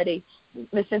by Friday,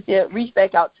 Ms. Cynthia, reach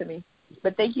back out to me.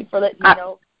 But thank you for letting me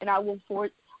know, and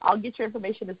I'll get your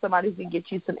information to somebody who can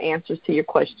get you some answers to your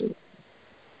questions.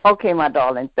 Okay, my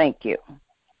darling. Thank you.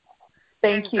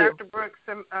 Thank you. Dr. Brooks,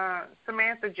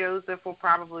 Samantha Joseph will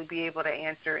probably be able to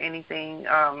answer anything,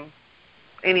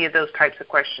 any of those types of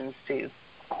questions too.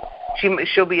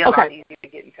 She'll be a lot easier to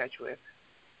get in touch with.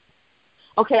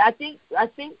 Okay, I think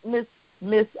Miss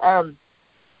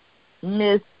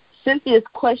Cynthia's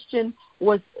question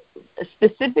was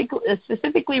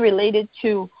specifically related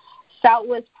to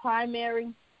Southwest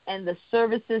Primary and the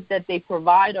services that they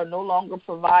provide or no longer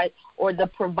provide, or the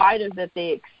providers that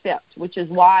they accept, which is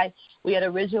why we had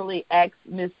originally asked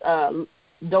Ms.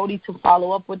 Doughty to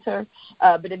follow up with her.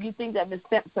 But if you think that Ms.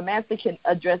 Samantha can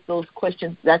address those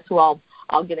questions, that's who I'll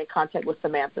get in contact with,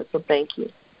 Samantha. So thank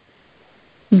you.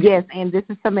 Yes, and this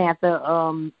is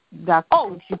Samantha.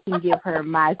 Dr. You can give her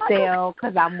my cell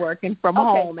because I'm working from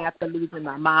home after losing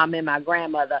my mom and my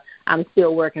grandmother. I'm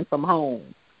still working from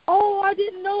home. Oh, I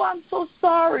didn't know. I'm so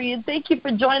sorry. And thank you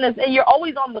for joining us. And you're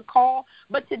always on the call.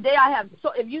 But today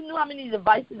if you knew how many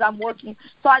devices I'm working,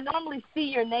 so I normally see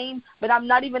your name, but I'm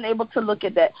not even able to look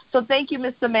at that. So thank you,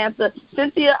 Miss Samantha.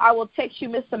 Cynthia, I will text you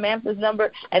Miss Samantha's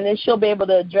number, and then she'll be able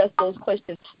to address those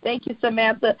questions. Thank you,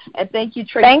 Samantha. And thank you,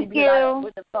 Tracy. Thank you. I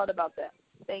would have thought about that.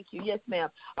 Thank you. Yes, ma'am.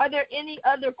 Are there any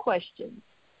other questions?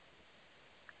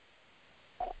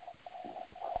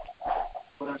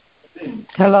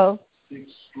 Hello?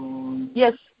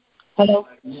 Yes. Hello.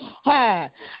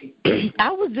 Hi.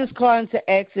 I was just calling to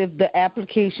ask if the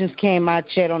applications came out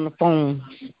yet on the phone.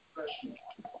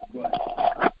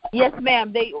 Yes,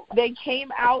 ma'am. They came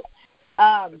out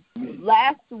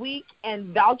last week,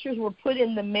 and vouchers were put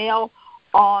in the mail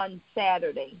on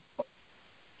Saturday.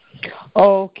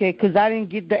 Okay, because I didn't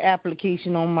get the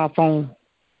application on my phone.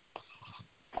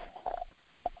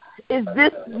 Is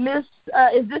this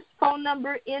phone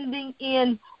number ending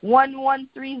in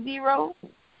 1130?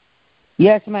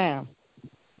 Yes, ma'am.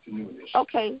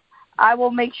 Okay. I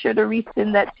will make sure to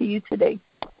resend that to you today.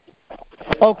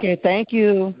 Okay, thank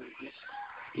you.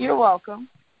 You're welcome.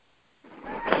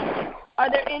 Are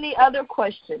there any other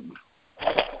questions?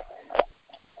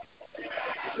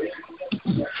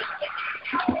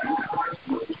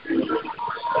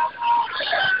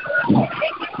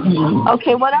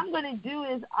 Okay, what I'm going to do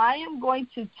is I am going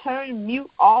to turn mute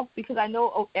off, because I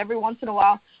know every once in a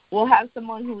while we'll have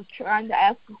someone who's trying to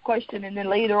ask a question, and then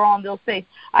later on they'll say,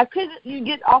 I couldn't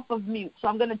get off of mute. So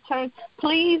I'm going to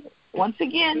please, once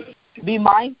again, be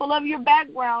mindful of your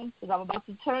background, because I'm about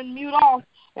to turn mute off,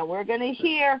 and we're going to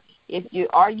hear if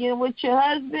you're arguing with your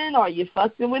husband or you're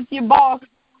fussing with your boss.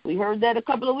 We heard that a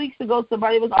couple of weeks ago.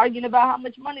 Somebody was arguing about how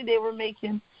much money they were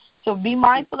making. So be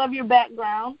mindful of your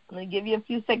background. I'm going to give you a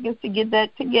few seconds to get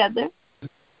that together.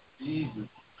 And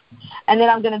then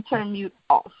I'm going to turn mute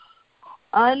off.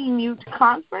 Unmute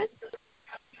conference.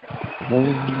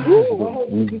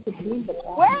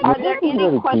 Are there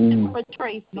any questions for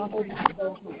Tracy?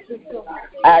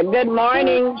 Good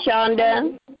morning,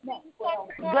 Shonda.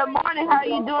 Good morning. How are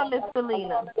you doing, Miss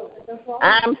Selena?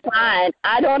 I'm fine.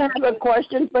 I don't have a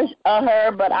question for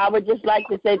her, but I would just like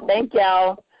to say thank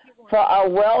y'all for a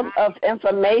wealth of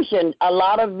information. A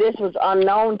lot of this was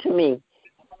unknown to me.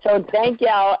 So thank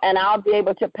y'all, and I'll be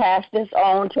able to pass this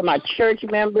on to my church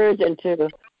members and to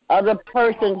other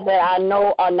persons that I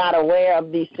know are not aware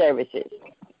of these services.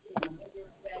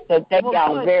 So thank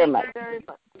y'all very much.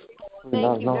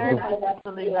 Thank you very much, Miss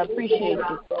Selena. I appreciate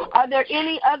you. Are there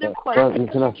any other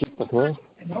questions?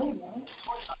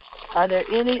 Are there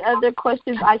any other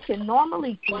questions? I can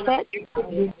normally catch.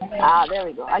 There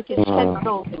we go. I can catch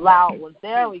those loud ones.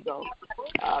 There we go.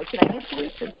 Can I get you?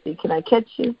 Let's see. Can I catch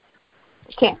you?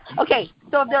 I can't. Okay.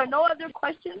 So if there are no other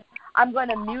questions, I'm going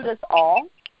to mute us all.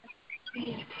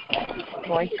 I'm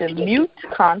going to mute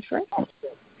conference.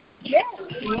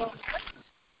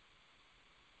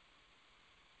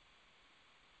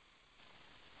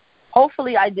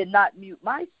 Hopefully I did not mute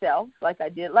myself like I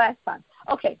did last time.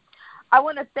 Okay. I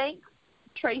want to thank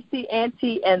Tracy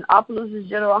Ante and Opelousas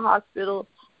General Hospital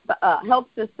Health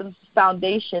Systems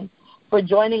Foundation for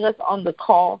joining us on the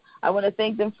call. I want to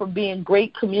thank them for being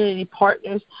great community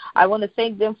partners. I want to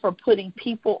thank them for putting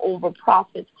people over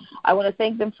profits. I want to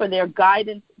thank them for their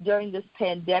guidance during this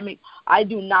pandemic. I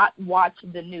do not watch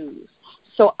the news,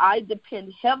 so I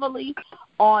depend heavily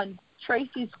on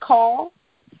Tracy's call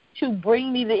to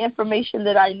bring me the information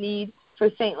that I need for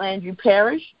St. Landry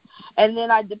Parish. And then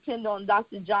I depend on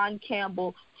Dr. John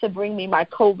Campbell to bring me my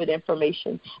COVID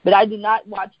information. But I do not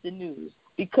watch the news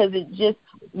because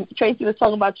Tracy was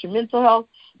talking about your mental health.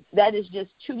 That is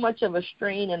just too much of a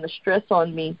strain and a stress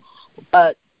on me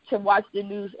to watch the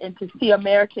news and to see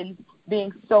Americans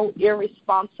being so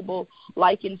irresponsible,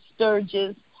 like in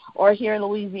Sturgis or here in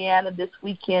Louisiana this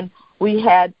weekend. We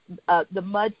had the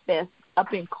Mud Fest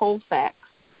up in Colfax.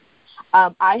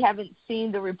 I haven't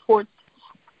seen the reports.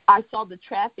 I saw the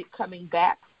traffic coming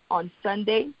back on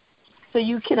Sunday. So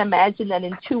you can imagine that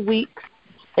in 2 weeks,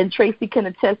 and Tracy can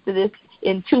attest to this,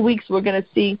 in 2 weeks we're going to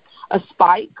see a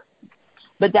spike.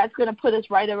 But that's going to put us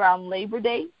right around Labor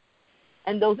Day.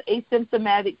 And those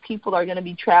asymptomatic people are going to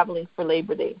be traveling for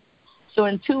Labor Day. So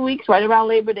in 2 weeks, right around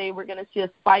Labor Day, we're going to see a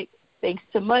spike thanks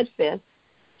to Mudfest.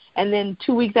 And then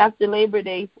 2 weeks after Labor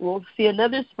Day, we'll see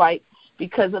another spike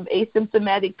because of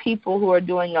asymptomatic people who are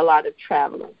doing a lot of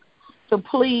traveling. So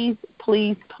please,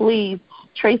 please, please,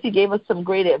 Tracy gave us some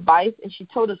great advice, and she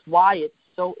told us why it's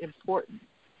so important.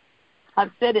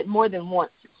 I've said it more than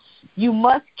once. You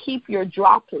must keep your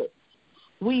droplets.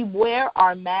 We wear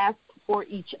our masks for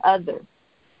each other.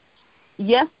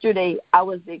 Yesterday, I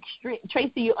was extreme.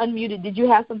 Tracy, you unmuted. Did you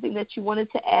have something that you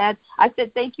wanted to add? I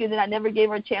said thank you, and then I never gave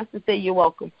her a chance to say you're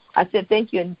welcome. I said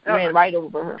thank you and ran right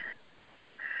over her.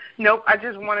 Nope, I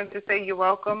just wanted to say you're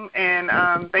welcome, and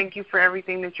thank you for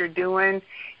everything that you're doing.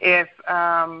 If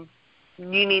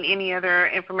you need any other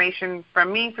information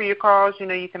from me for your calls,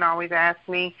 you can always ask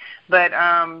me. But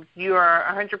you are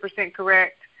 100%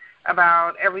 correct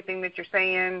about everything that you're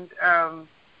saying. I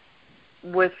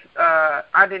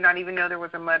did not even know there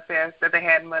was a Mudfest, that they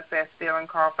had Mudfest still in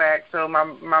Colfax, so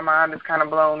my mind is kind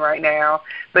of blown right now.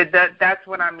 But that's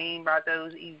what I mean by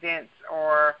those events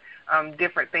or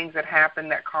different things that happen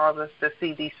that cause us to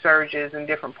see these surges in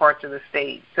different parts of the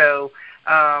state. So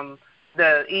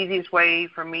the easiest way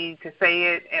for me to say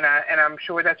it, and I'm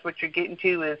sure that's what you're getting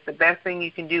to, is the best thing you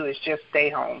can do is just stay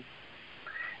home.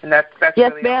 And that's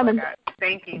yes, really ma'am. all I got.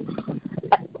 Thank you.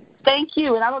 Thank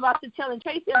you. And I'm about to tell, and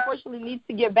Tracy unfortunately needs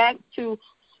to get back to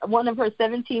one of her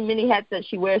 17 mini hats that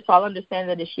she wears, so I'll understand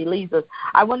that if she leaves us.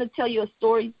 I want to tell you a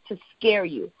story to scare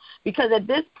you, because at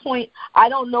this point, I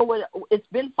don't know what, it's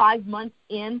been 5 months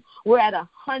in, we're at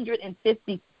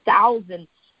 150,000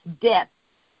 deaths.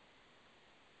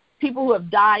 People who have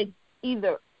died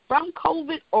either from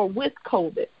COVID or with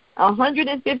COVID.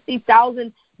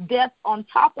 150,000 deaths on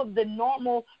top of the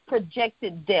normal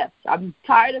projected deaths. I'm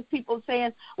tired of people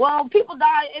saying, well, people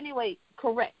die anyway.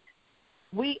 Correct.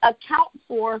 We account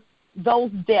for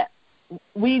those deaths.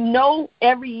 We know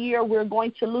every year we're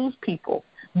going to lose people.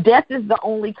 Death is the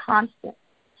only constant.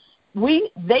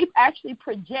 They actually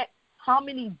project how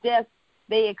many deaths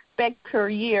they expect per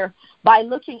year by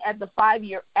looking at the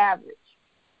 5-year average.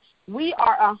 We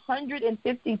are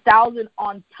 150,000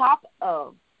 on top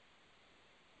of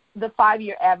the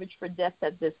 5-year average for deaths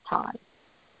at this time.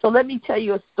 So let me tell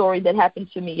you a story that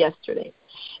happened to me yesterday.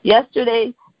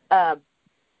 Yesterday,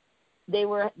 they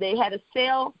had a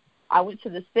sale. I went to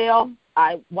the sale.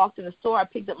 I walked in the store. I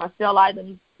picked up my sale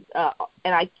items,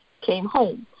 and I came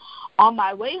home. On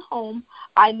my way home,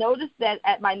 I noticed that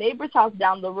at my neighbor's house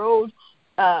down the road,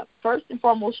 first and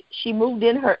foremost, she moved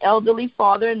in her elderly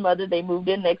father and mother. They moved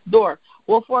in next door.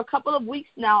 Well, for a couple of weeks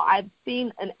now, I've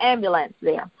seen an ambulance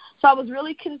there. So I was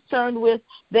really concerned with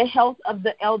the health of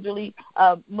the elderly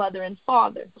mother and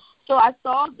father. So I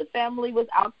saw the family was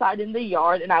outside in the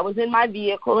yard, and I was in my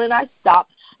vehicle, and I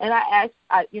stopped, and I asked,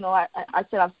 I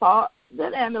said, I saw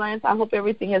the ambulance. I hope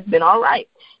everything has been all right.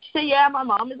 She said, yeah, my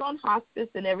mom is on hospice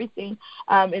and everything,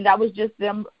 and that was just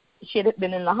them. She had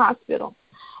been in the hospital.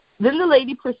 Then the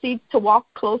lady proceeds to walk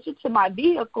closer to my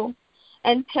vehicle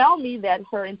and tell me that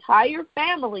her entire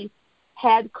family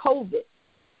had COVID.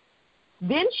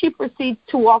 Then she proceeds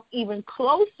to walk even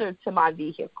closer to my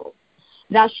vehicle.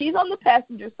 Now, she's on the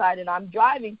passenger side and I'm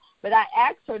driving, but I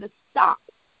asked her to stop.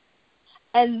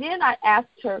 And then I asked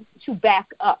her to back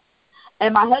up.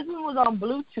 And my husband was on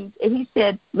Bluetooth, and he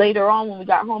said later on when we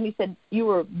got home, he said, you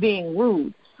were being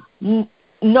rude.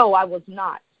 No, I was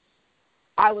not.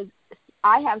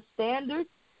 I have standards,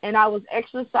 and I was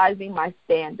exercising my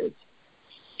standards.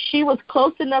 She was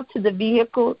close enough to the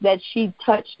vehicle that she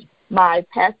touched my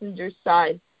passenger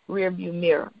side rearview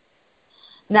mirror.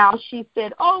 Now, she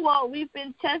said, oh, well, we've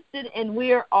been tested, and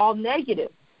we're all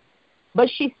negative. But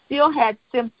she still had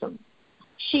symptoms.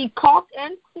 She coughed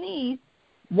and sneezed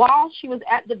while she was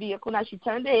at the vehicle. Now, she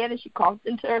turned her head, and she coughed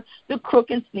into the crook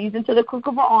and sneezed into the crook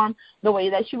of her arm the way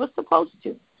that she was supposed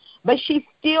to. But she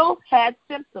still had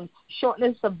symptoms,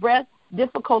 shortness of breath,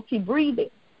 difficulty breathing.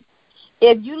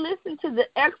 If you listen to the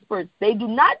experts, they do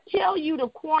not tell you to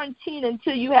quarantine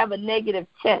until you have a negative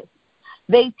test.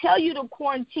 They tell you to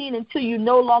quarantine until you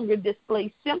no longer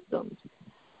display symptoms.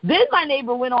 Then my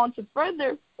neighbor went on to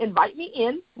further invite me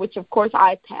in, which, of course,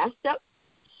 I passed up.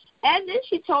 And then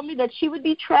she told me that she would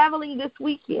be traveling this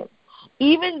weekend,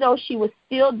 even though she was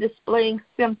still displaying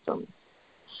symptoms.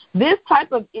 This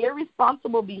type of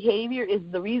irresponsible behavior is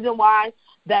the reason why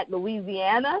that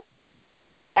Louisiana,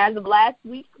 as of last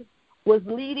week, was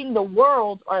leading the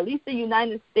world, or at least the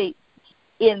United States,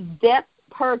 in deaths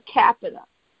per capita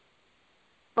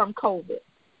from COVID.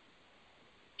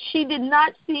 She did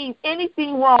not see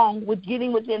anything wrong with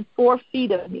getting within 4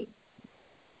 feet of me.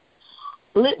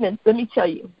 Let me tell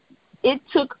you, it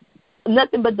took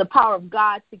nothing but the power of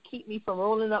God to keep me from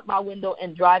rolling up my window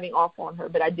and driving off on her.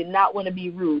 But I did not want to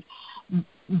be rude,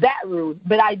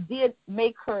 but I did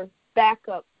make her back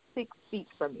up 6 feet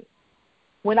from me.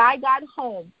 When I got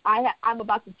home, I'm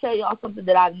about to tell y'all something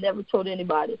that I've never told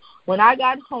anybody. When I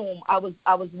got home, I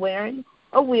was wearing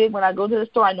a wig. When I go to the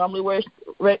store, I normally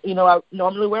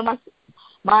wear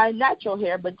my natural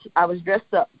hair, but I was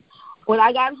dressed up. When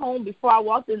I got home, before I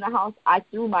walked in the house, I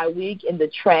threw my wig in the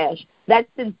trash. That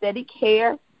synthetic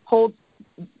hair holds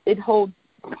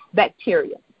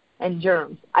bacteria and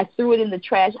germs. I threw it in the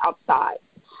trash outside.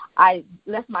 I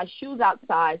left my shoes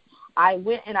outside. I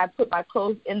went and I put my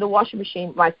clothes in the washing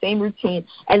machine, my same routine,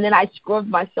 and then I scrubbed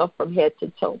myself from head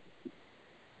to toe.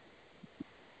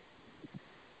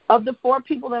 Of the 4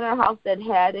 people in our house that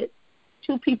had it,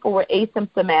 2 people were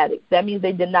asymptomatic. That means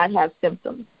they did not have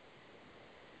symptoms.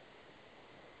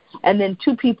 And then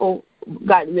 2 people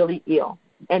got really ill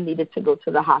and needed to go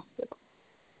to the hospital.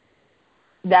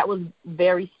 That was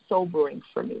very sobering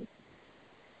for me.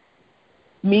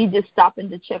 Me just stopping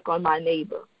to check on my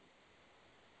neighbor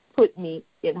put me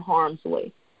in harm's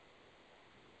way.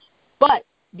 But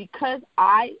because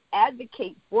I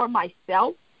advocate for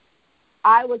myself,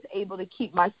 I was able to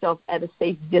keep myself at a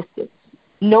safe distance.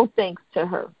 No thanks to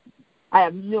her. I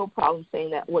have no problem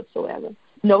saying that whatsoever.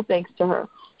 No thanks to her.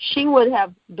 She would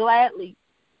have gladly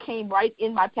came right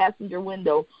in my passenger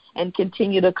window and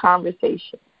continued a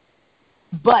conversation.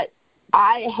 But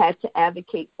I had to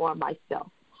advocate for myself.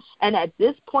 And at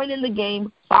this point in the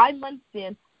game, 5 months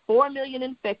in, 4 million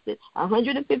infected,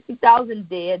 150,000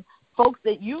 dead, folks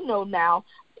that you know now.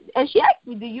 And she asked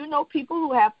me, do you know people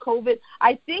who have COVID?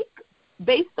 I think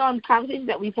based on conversations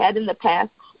that we've had in the past,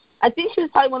 I think she was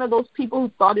probably one of those people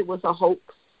who thought it was a hoax,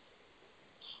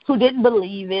 who didn't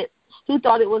believe it, who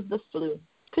thought it was the flu.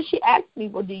 Because she asked me,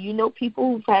 well, do you know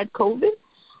people who've had COVID?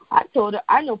 I told her,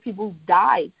 I know people who've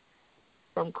died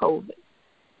from COVID.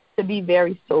 To be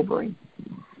very sobering.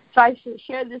 So I should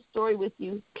share this story with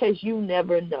you because you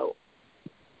never know.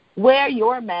 Wear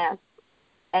your mask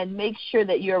and make sure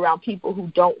that you're around people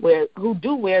who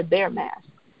do wear their mask.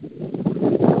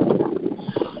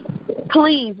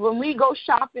 Please, when we go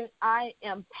shopping, I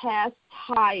am past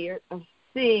tired of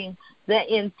seeing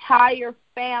the entire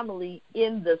family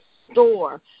in the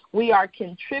store. We are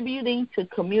contributing to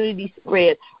community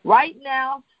spread. Right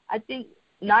now, I think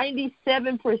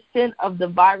 97% of the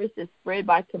virus is spread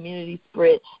by community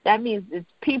spread. That means it's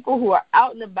people who are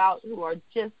out and about who are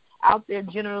just out there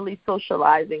generally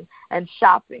socializing and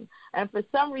shopping. And for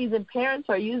some reason, parents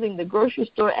are using the grocery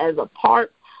store as a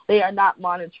park. They are not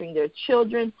monitoring their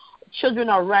children. Children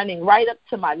are running right up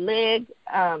to my leg.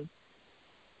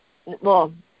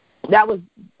 Well, that was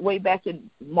way back in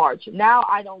March. Now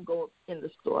I don't go in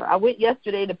the store. I went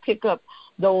yesterday to pick up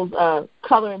those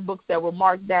coloring books that were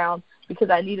marked down because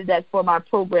I needed that for my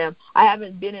program. I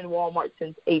haven't been in Walmart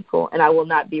since April, and I will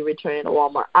not be returning to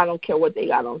Walmart. I don't care what they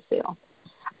got on sale.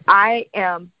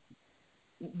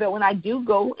 But when I do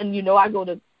go, and I go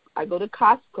to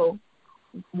Costco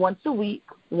once a week,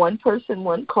 one person,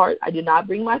 one cart. I do not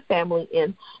bring my family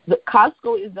in. The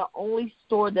Costco is the only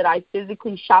store that I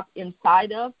physically shop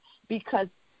inside of, because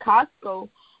Costco,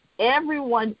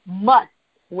 everyone must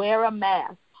wear a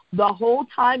mask the whole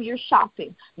time you're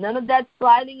shopping. None of that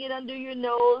sliding it under your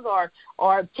nose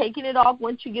or taking it off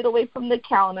once you get away from the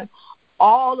counter.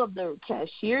 All of the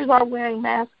cashiers are wearing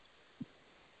masks,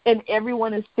 and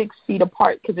everyone is 6 feet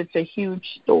apart because it's a huge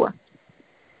store.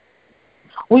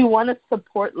 We want to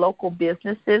support local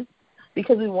businesses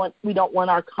because we don't want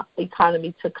our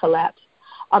economy to collapse.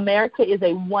 America is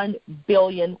a $1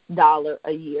 billion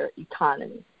a year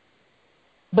economy.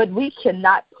 But we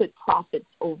cannot put profits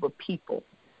over people.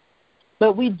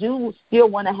 But we do still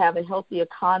want to have a healthy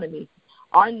economy.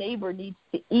 Our neighbor needs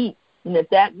to eat. And if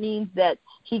that means that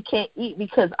he can't eat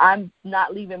because I'm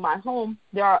not leaving my home,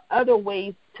 there are other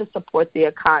ways to support the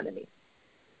economy.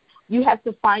 You have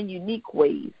to find unique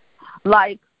ways,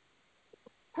 like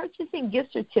purchasing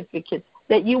gift certificates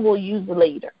that you will use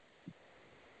later.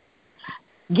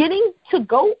 Getting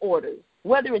to-go orders,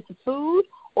 whether it's food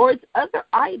or it's other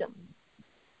items.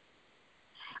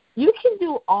 You can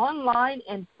do online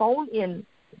and phone-in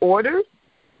orders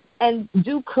and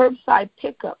do curbside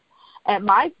pickup. At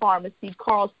my pharmacy,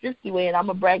 Carl's Thrifty-Way, and I'm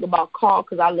going to brag about Carl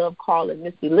because I love Carl and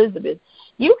Miss Elizabeth,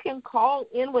 you can call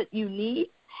in what you need,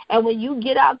 and when you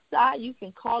get outside, you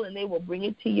can call and they will bring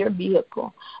it to your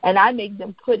vehicle. And I make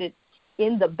them put it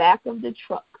in the back of the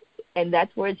truck, and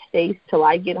that's where it stays till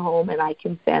I get home and I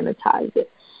can sanitize it.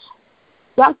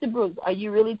 Dr. Brooks, are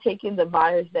you really taking the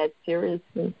virus that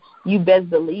seriously? You best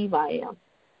believe I am.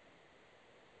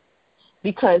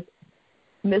 Because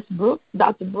Miss Brooks,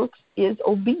 Dr. Brooks is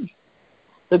obese.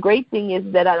 The great thing is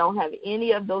that I don't have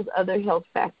any of those other health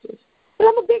factors. But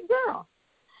I'm a big girl,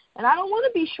 and I don't want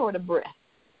to be short of breath.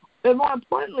 But more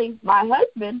importantly, my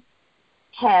husband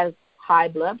has high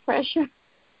blood pressure.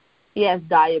 He has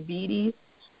diabetes.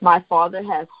 My father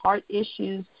has heart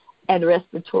issues and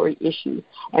respiratory issues,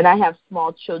 and I have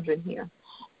small children here.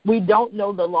 We don't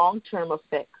know the long-term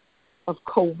effects of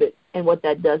COVID and what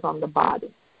that does on the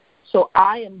body. So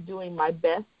I am doing my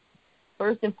best,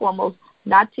 first and foremost,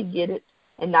 not to get it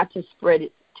and not to spread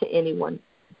it to anyone.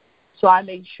 So I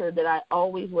make sure that I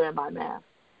always wear my mask,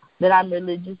 that I'm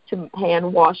religious to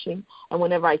hand washing, and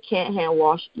whenever I can't hand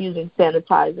wash, using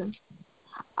sanitizer.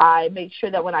 I make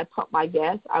sure that when I pump my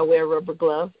gas, I wear rubber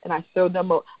gloves, and I put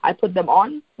them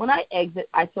on when I exit.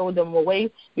 I throw them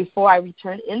away before I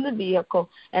return in the vehicle,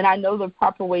 and I know the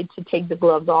proper way to take the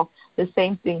gloves off. The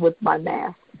same thing with my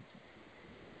mask.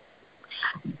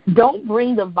 Don't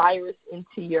bring the virus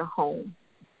into your home.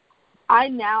 I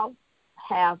now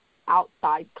have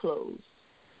outside clothes.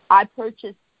 I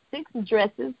purchased 6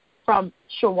 dresses from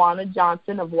Shawana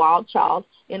Johnson of Wild Child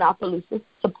in Opelousas,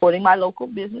 supporting my local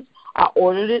business. I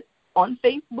ordered it on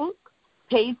Facebook,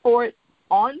 paid for it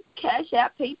on Cash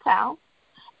App, PayPal,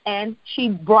 and she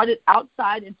brought it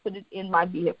outside and put it in my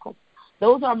vehicle.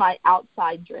 Those are my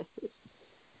outside dresses.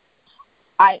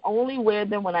 I only wear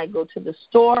them when I go to the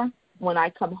store. When I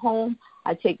come home,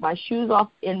 I take my shoes off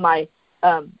in my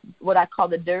what I call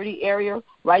the dirty area,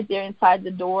 right there inside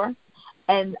the door,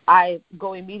 and I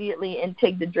go immediately and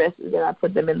take the dresses and I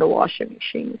put them in the washing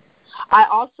machine. I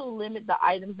also limit the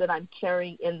items that I'm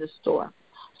carrying in the store.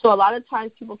 So a lot of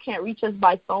times people can't reach us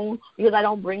by phone because I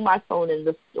don't bring my phone in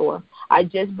the store. I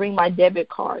just bring my debit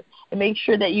card. And make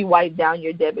sure that you wipe down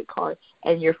your debit card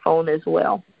and your phone as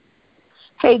well.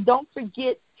 Hey, don't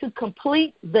forget to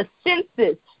complete the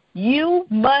census. You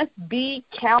must be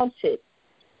counted.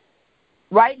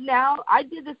 Right now, I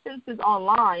did the census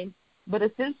online, but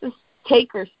a census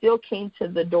taker still came to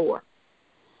the door.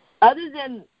 Other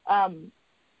than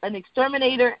an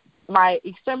exterminator, my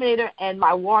exterminator and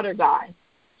my water guy,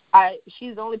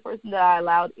 she's the only person that I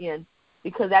allowed in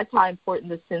because that's how important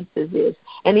the census is.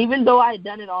 And even though I had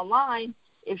done it online,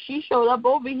 if she showed up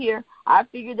over here, I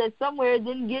figured that somewhere it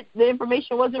didn't get the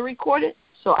information wasn't recorded,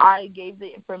 so I gave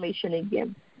the information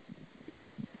again.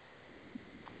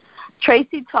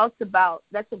 Tracy talks about,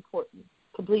 that's important,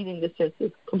 completing the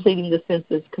census.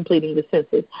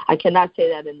 I cannot say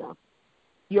that enough.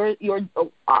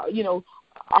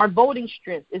 our voting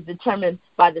strength is determined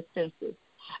by the census.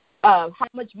 How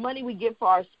much money we get for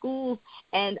our schools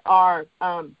and our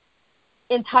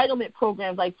entitlement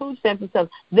programs like food stamps and stuff,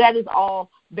 that is all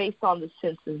based on the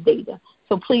census data.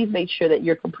 So please make sure that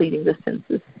you're completing the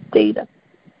census data.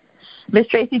 Ms.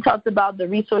 Tracy talked about the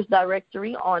resource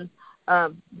directory on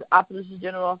Opelousas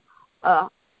General,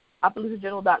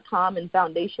 OpelousasGeneral.com and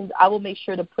foundations. I will make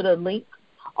sure to put a link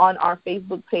on our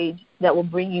Facebook page that will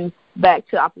bring you back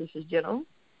to Opelousas General.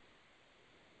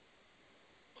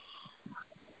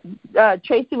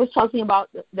 Tracy was talking about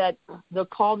that the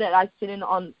call that I sit in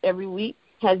on every week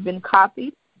has been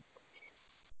copied